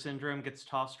imposter syndrome gets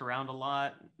tossed around a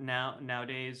lot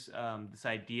nowadays. This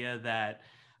idea that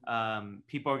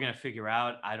people are going to figure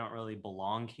out I don't really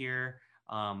belong here.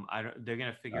 They're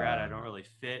going to figure out I don't really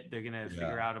fit. They're going to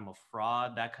figure out I'm a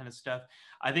fraud. That kind of stuff.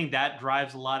 I think that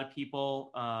drives a lot of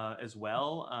people as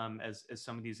well, as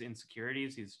some of these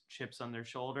insecurities, these chips on their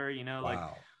shoulder. You know, like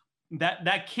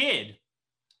that kid,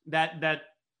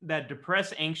 that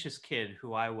depressed, anxious kid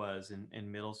who I was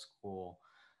in middle school,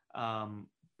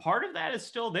 part of that is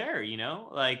still there, you know,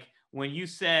 like when you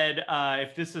said,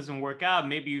 if this doesn't work out,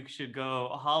 maybe you should go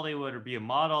Hollywood or be a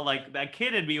model. Like that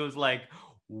kid in me was like,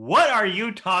 what are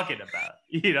you talking about?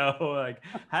 You know, like,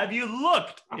 have you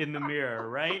looked in the mirror?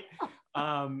 Right.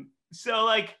 So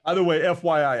like, by the way,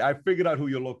 FYI, I figured out who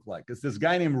you look like. It's this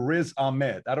guy named Riz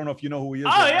Ahmed. I don't know if you know who he is.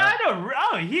 Oh yeah, I know.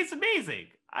 Oh, he's amazing.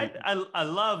 I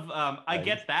love. I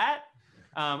get that.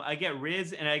 I get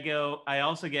Riz, and I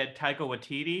also get Taika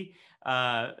Waititi.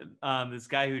 This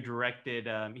guy who directed.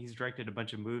 He's directed a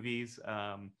bunch of movies.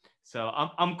 So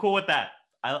I'm cool with that.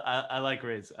 I like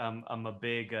Riz. I'm a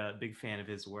big fan of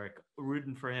his work.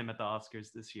 Rooting for him at the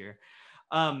Oscars this year.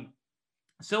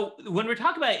 So when we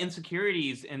talk about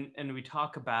insecurities and we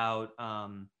talk about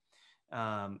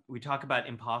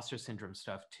imposter syndrome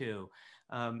stuff too.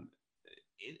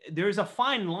 There's a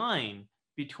fine line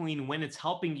between when it's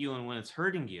helping you and when it's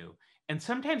hurting you, and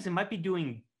sometimes it might be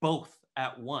doing both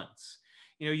at once.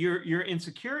 You know, your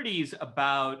insecurities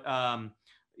about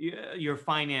your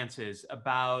finances,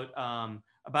 about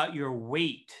your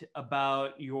weight,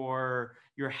 about your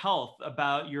health,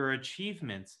 about your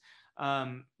achievements.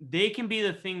 They can be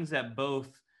the things that both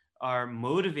are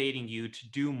motivating you to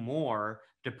do more,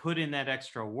 to put in that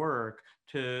extra work,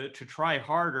 to try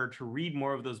harder, to read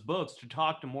more of those books, to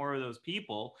talk to more of those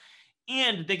people.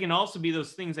 And they can also be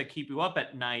those things that keep you up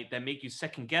at night, that make you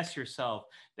second guess yourself,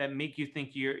 that make you think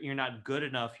you're not good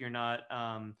enough, you're not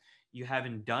you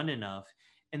haven't done enough.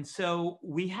 And so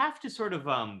we have to sort of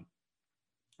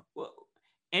well,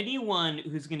 anyone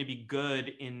who's going to be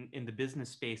good in the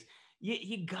business space,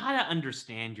 you got to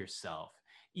understand yourself.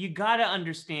 You got to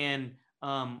understand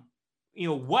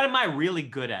what am I really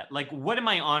good at? Like, what am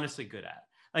I honestly good at?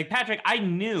 Like, Patrick, I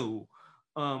knew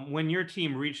when your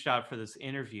team reached out for this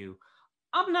interview,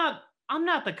 I'm not I'm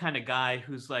not the kind of guy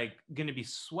who's like going to be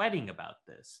sweating about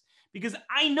this, because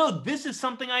I know this is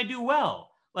something I do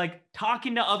well. Like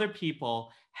talking to other people,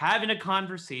 having a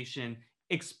conversation,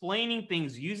 explaining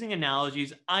things, using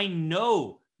analogies. I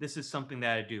know this is something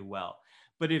that I do well.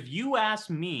 But if you ask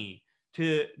me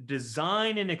to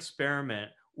design an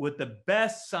experiment with the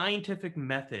best scientific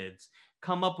methods,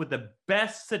 come up with the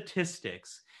best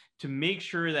statistics to make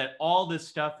sure that all this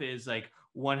stuff is like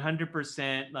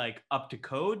 100% like up to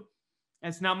code,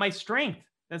 that's not my strength.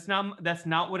 That's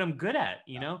not what I'm good at,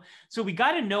 you know? So we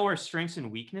got to know our strengths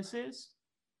and weaknesses,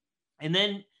 and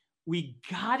then we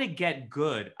got to get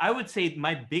good. I would say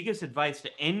my biggest advice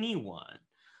to anyone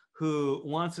who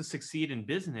wants to succeed in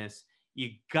business,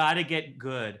 you got to get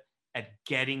good at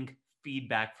getting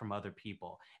feedback from other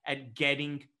people, at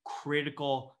getting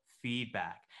critical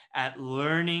feedback, at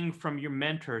learning from your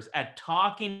mentors, at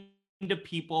talking to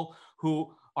people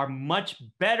who are much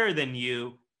better than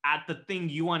you at the thing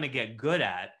you want to get good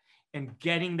at, and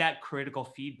getting that critical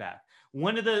feedback.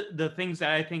 One of the things that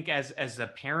I think as a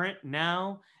parent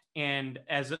now, and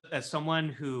as someone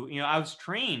who, I was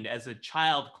trained as a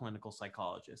child clinical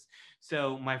psychologist.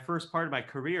 So my first part of my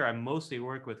career, I mostly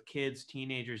work with kids,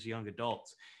 teenagers, young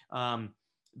adults.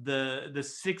 The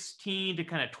 16 to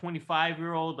kind of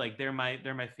 25-year-old, like they're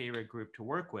my favorite group to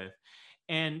work with.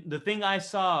 And the thing I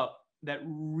saw that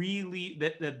really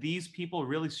that these people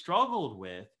really struggled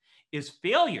with is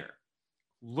failure,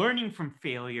 learning from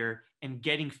failure and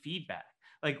getting feedback.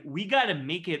 Like we got to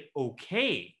make it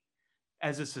okay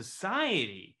as a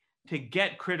society to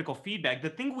get critical feedback.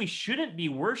 The thing we shouldn't be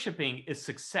worshiping is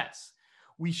success.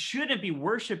 We shouldn't be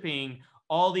worshiping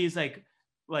all these like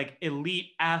elite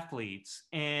athletes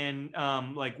and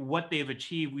like what they've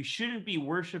achieved. We shouldn't be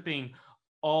worshiping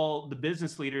all the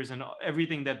business leaders and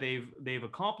everything that they've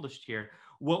accomplished here.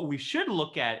 What we should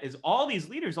look at is all these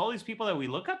leaders, all these people that we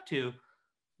look up to,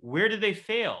 where did they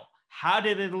fail? How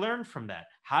did they learn from that?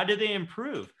 How did they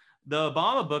improve? The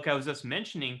Obama book I was just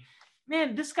mentioning,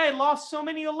 man, this guy lost so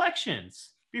many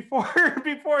elections before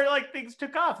like things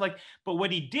took off. Like, but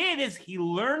what he did is he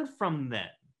learned from them.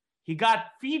 He got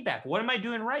feedback. What am I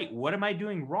doing right? What am I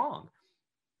doing wrong?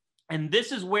 And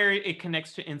this is where it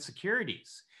connects to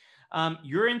insecurities.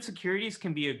 Your insecurities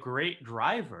can be a great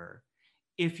driver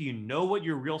if you know what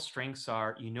your real strengths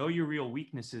are, you know your real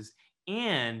weaknesses,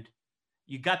 and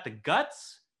you got the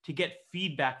guts to get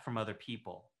feedback from other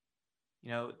people.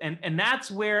 And that's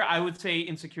where I would say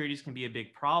insecurities can be a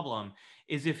big problem,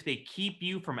 is if they keep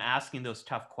you from asking those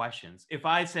tough questions. If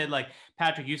I said like,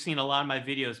 Patrick, you've seen a lot of my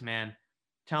videos, man,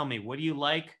 tell me, what do you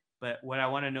like? But what I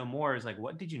want to know more is like,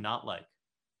 what did you not like?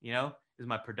 Is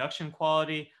my production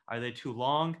quality? Are they too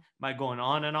long? Am I going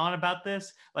on and on about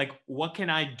this? Like, what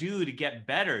can I do to get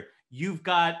better? You've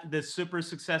got this super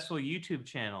successful YouTube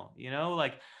channel,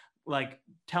 like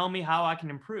tell me how I can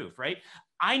improve, right?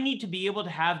 I need to be able to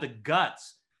have the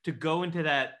guts to go into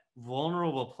that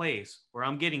vulnerable place where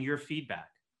I'm getting your feedback.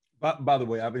 By the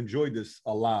way, I've enjoyed this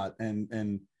a lot.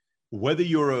 And whether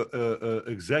you're a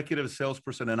executive,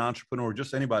 salesperson, an entrepreneur, or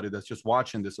just anybody that's just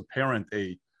watching this, a parent,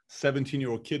 a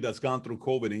 17-year-old kid that's gone through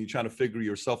COVID and you're trying to figure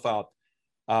yourself out,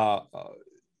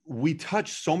 we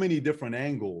touched so many different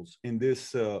angles in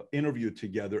this interview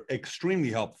together. Extremely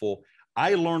helpful.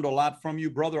 I learned a lot from you,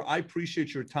 brother. I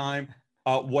appreciate your time.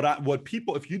 What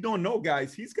people, if you don't know,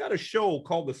 guys, he's got a show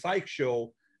called The Psych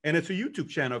Show, and it's a YouTube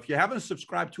channel. If you haven't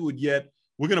subscribed to it yet,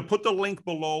 we're going to put the link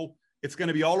below. It's going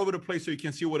to be all over the place so you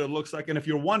can see what it looks like. And if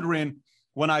you're wondering,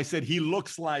 when I said he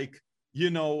looks like, he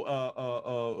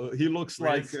looks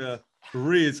Riz. Like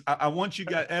Riz, I want you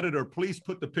guys, editor, please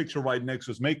put the picture right next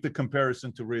to us. Make the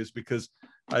comparison to Riz, because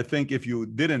I think if you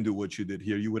didn't do what you did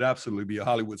here, you would absolutely be a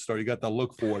Hollywood star. You got that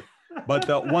look for it.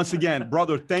 But once again,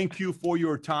 brother, thank you for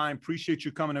your time. Appreciate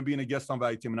you coming and being a guest on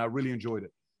Value Team, and I really enjoyed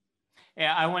it.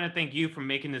 Yeah, I want to thank you for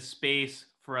making this space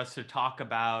for us to talk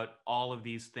about all of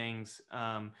these things.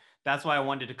 That's why I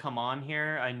wanted to come on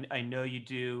here. I know you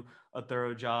do a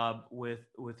thorough job with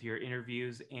your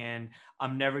interviews, and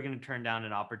I'm never going to turn down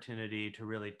an opportunity to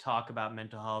really talk about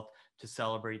mental health, to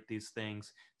celebrate these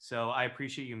things. So I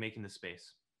appreciate you making the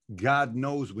space. God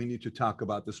knows we need to talk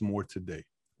about this more today.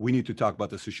 We need to talk about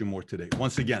this issue more today.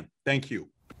 Once again, thank you.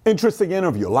 Interesting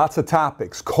interview, lots of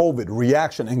topics: COVID,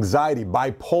 reaction, anxiety,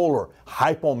 bipolar,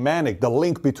 hypomanic, the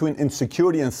link between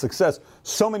insecurity and success.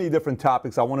 So many different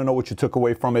topics. I want to know what you took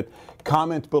away from it.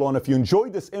 Comment below. And if you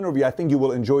enjoyed this interview, I think you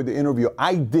will enjoy the interview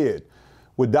I did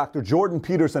with Dr. Jordan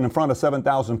Peterson in front of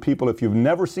 7,000 people. If you've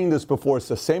never seen this before, it's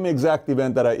the same exact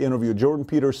event that I interviewed Jordan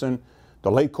Peterson,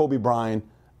 the late Kobe Bryant,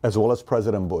 as well as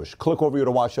President Bush. Click over here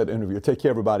to watch that interview. Take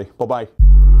care, everybody. Bye-bye.